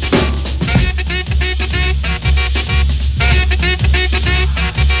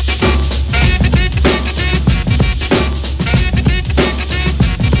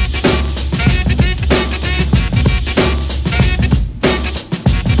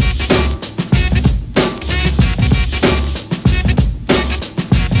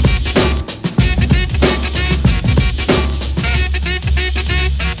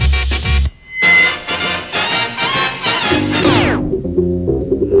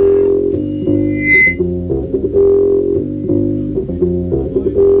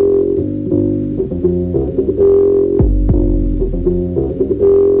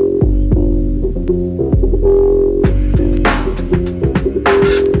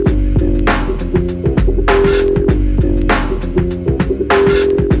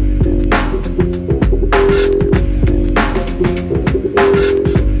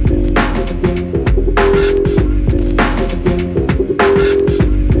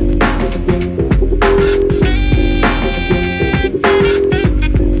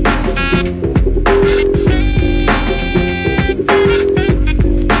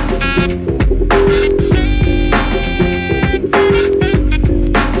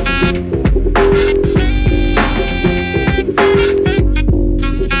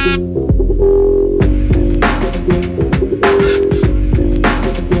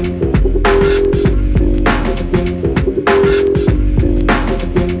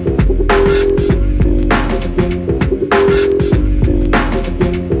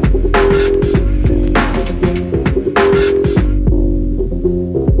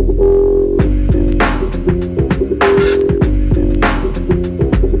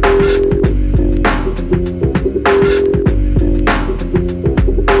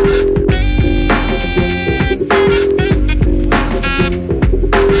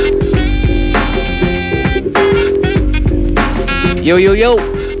 Yo, yo, yo.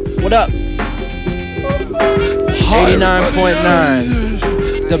 What up? 89.9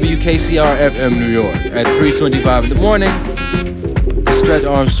 WKCR FM New York at 3:25 in the morning. The Stretch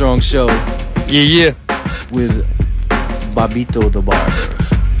Armstrong Show. Yeah. With Babito the Barber.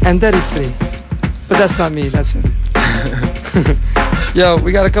 And Daddy Free. But that's not me, that's him. Yo,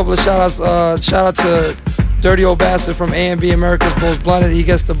 we got a couple of shout outs. Shout out to Dirty Old Bastard from A&B America's Most Blunted. He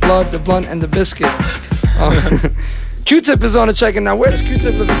gets the blood, the blunt, and the biscuit. Q-Tip is on the check-in. Now, where does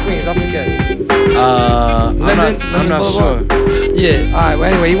Q-Tip live in Queens? I forget. Linden? I'm not sure. Yeah, alright,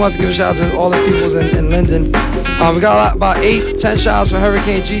 well anyway, he wants to give a shout out to all his peoples in Linden. We got about 8-10 shout outs for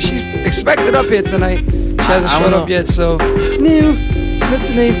Hurricane G. She's expected up here tonight. She hasn't showed up yet, so new,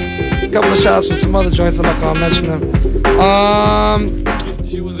 listening. A couple of shout outs for some other joints, I'm not gonna mention them.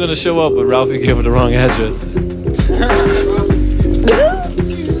 She was gonna show up, but Ralphie gave her the wrong address.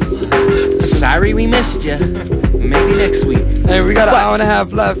 Sorry we missed you. Maybe next week. Hey, we got an hour and a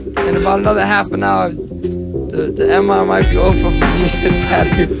half left. In about another half an hour, the MI might be over for me and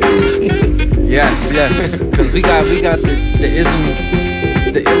Daddy. Yes. Because we got the ism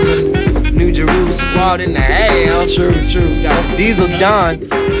New Jerusalem squad in the house. True. We got the Diesel Don.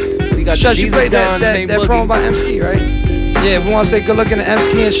 We got the Diesel Don. That promo by M-Ski, right? Yeah, we want to say good looking to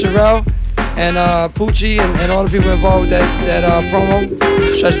M-Ski and Sherelle and Poochie and all the people involved with that promo.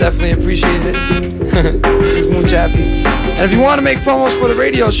 Stretch definitely appreciated it. He's Moon Chappie. And if you want to make promos for the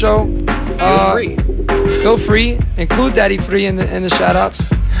radio show, feel free. Include Daddy Free in the shout outs.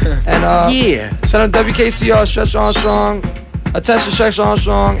 And send them WKCR, Stretch Armstrong, attention Stretch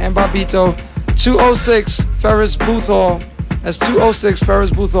Armstrong and Babito, 206 Ferris Booth Hall. That's 206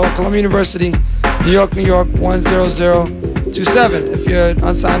 Ferris Booth Hall, Columbia University, New York, 10027. If you're an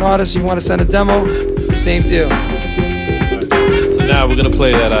unsigned artist, you want to send a demo, same deal. So now we're gonna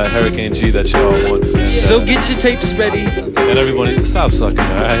play that Hurricane G that y'all want. And, so get your tapes ready. And everybody, stop sucking,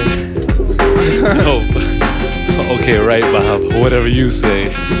 alright? No. Okay, right, Bob. Whatever you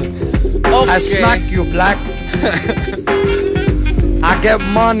say. Okay. I smack you, black. I get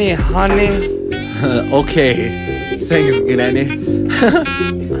money, honey. Okay. Thanks, Granny.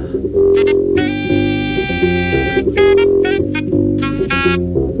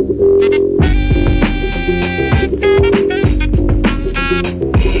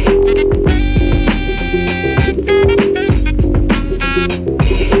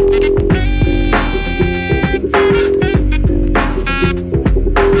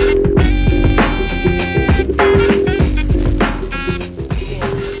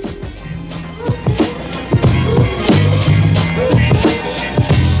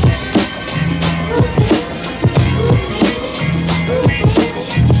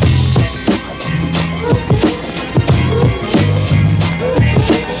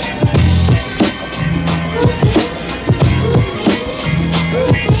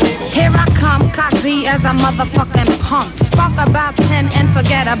 As a motherfucking punk. Spark about 10 and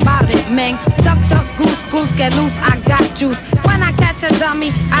forget about it, man. Duck, duck, goose, goose, get loose, I got juice. When I catch a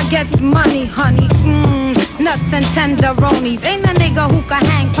dummy, I get money, honey. Nuts and tenderonis. Ain't a nigga who can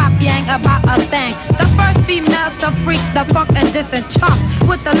hang pop yang about a thing. The first female to freak the funk and distant chumps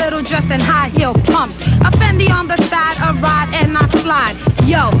with the little dress and high heel pumps. A Fendi on the side, a ride and I slide.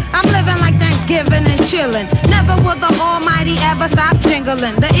 Yo, I'm living like Thanksgiving and chillin'. Never will the almighty ever stop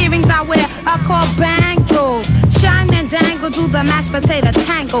jingling. The earrings I wear are called bangles. Shine and dangle, do the mashed potato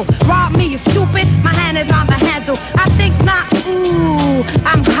tangle. Rob me, you stupid, my hand is on the handle. I think not, ooh,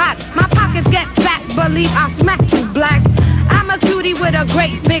 I'm hot. My pockets get fat, believe I'll smack you, black. I'm a cutie with a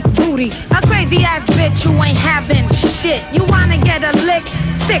great big booty. A crazy ass bitch who ain't having shit. You wanna get a lick?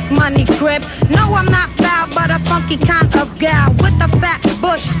 Sick money grip. No, I'm not foul, but a funky kind of gal. With a fat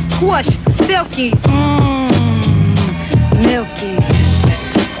bush, squish, silky, milky.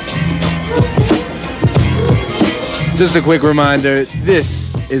 Just a quick reminder,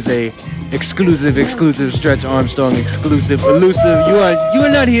 this is a exclusive Stretch Armstrong exclusive, elusive. You are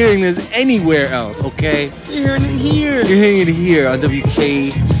not hearing this anywhere else, okay? You're hearing it here. You're hearing it here on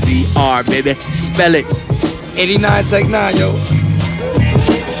WKCR, baby. Spell it. 89 Tech 9, yo.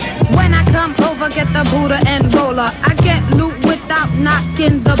 When I come over, get the Buddha and roller. I get loot without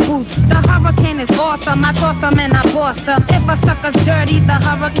knocking the boots. The hurricane is awesome. I toss them and I boss them. If a sucker's dirty, the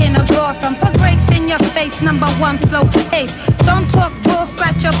hurricane is awesome. Put grace in your face, #1 slow pace. Don't talk bull,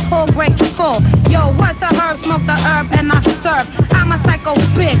 scratch your pull, break full. Yo, what's a herb? Smoke the herb and I serve. I'm a psycho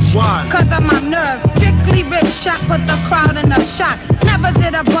bitch, cause of my nerves. Strictly rip shot, put the crowd in a shock. Never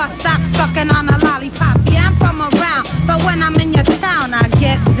did a bust, stop sucking on a lollipop. Yeah, I'm from around, but when I'm in your town, I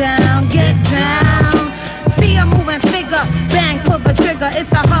get down, get down. See a moving figure, bang, pull the trigger. It's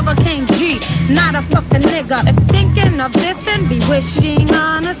the Hurricane G. not a fucking nigga. If thinking of this and be wishing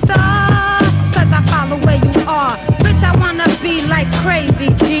on a star, cause I follow where you are. Rich, I wanna be like Crazy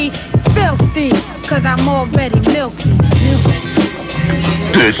G. Filthy, cause I'm already milky.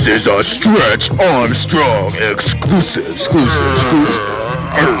 This is a Stretch Armstrong exclusive.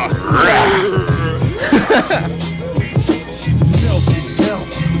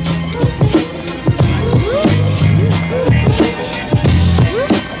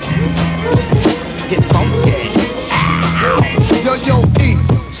 Get funky. Yo, E.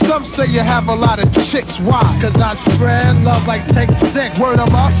 Some say you have a lot of chicks. Why? Cause I spread love like Take 6. Word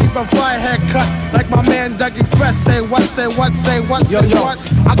of mouth, keep a fly haircut. Like my man Dougie Fresh. Say what?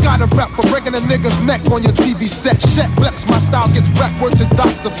 I got a rep for breaking a nigga's neck on your TV set. Shet flex, my style gets wrecked. Word to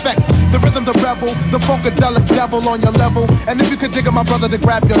DOS effects. The rhythm, the rebel, the funkadelic devil on your level. And if you could dig at my brother to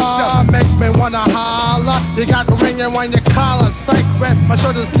grab your shovel. Make me wanna holler. You got the ring and on your collar. Psych rep, my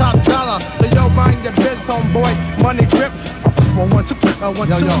shirt is top dollar. So yo, mind your biz, homeboy. Money grip. One,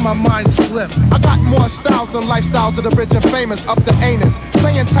 two, my mind slipped. I got more styles than lifestyles of the rich and famous. Up the anus,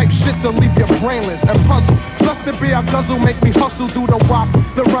 saying type shit to leave you brainless and puzzled. Plus the beer guzzle make me hustle, do the wop,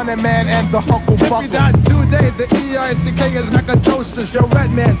 the running man and the huckle buckle. If you got 2 days, the EyceURokk is macadoses. Yo,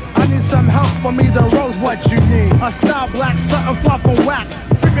 red man, I need some help for me to rose. What you need? A style black, something far from whack.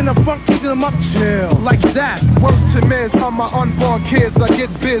 Freaking the funk, keeping them up, chill like that. Word to Miz, on my unborn kids, I get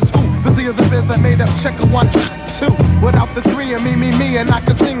biz. Ooh, the Z is the biz that made up checker 1, 2. Without the 3 and me, and I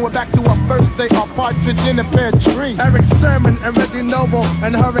can sing. We're back to our first day, our partridge in a pear tree. Eric Sermon and Reggie Noble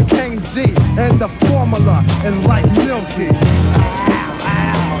and Hurricane G. And the formula is like milky.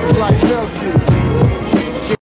 Like milky.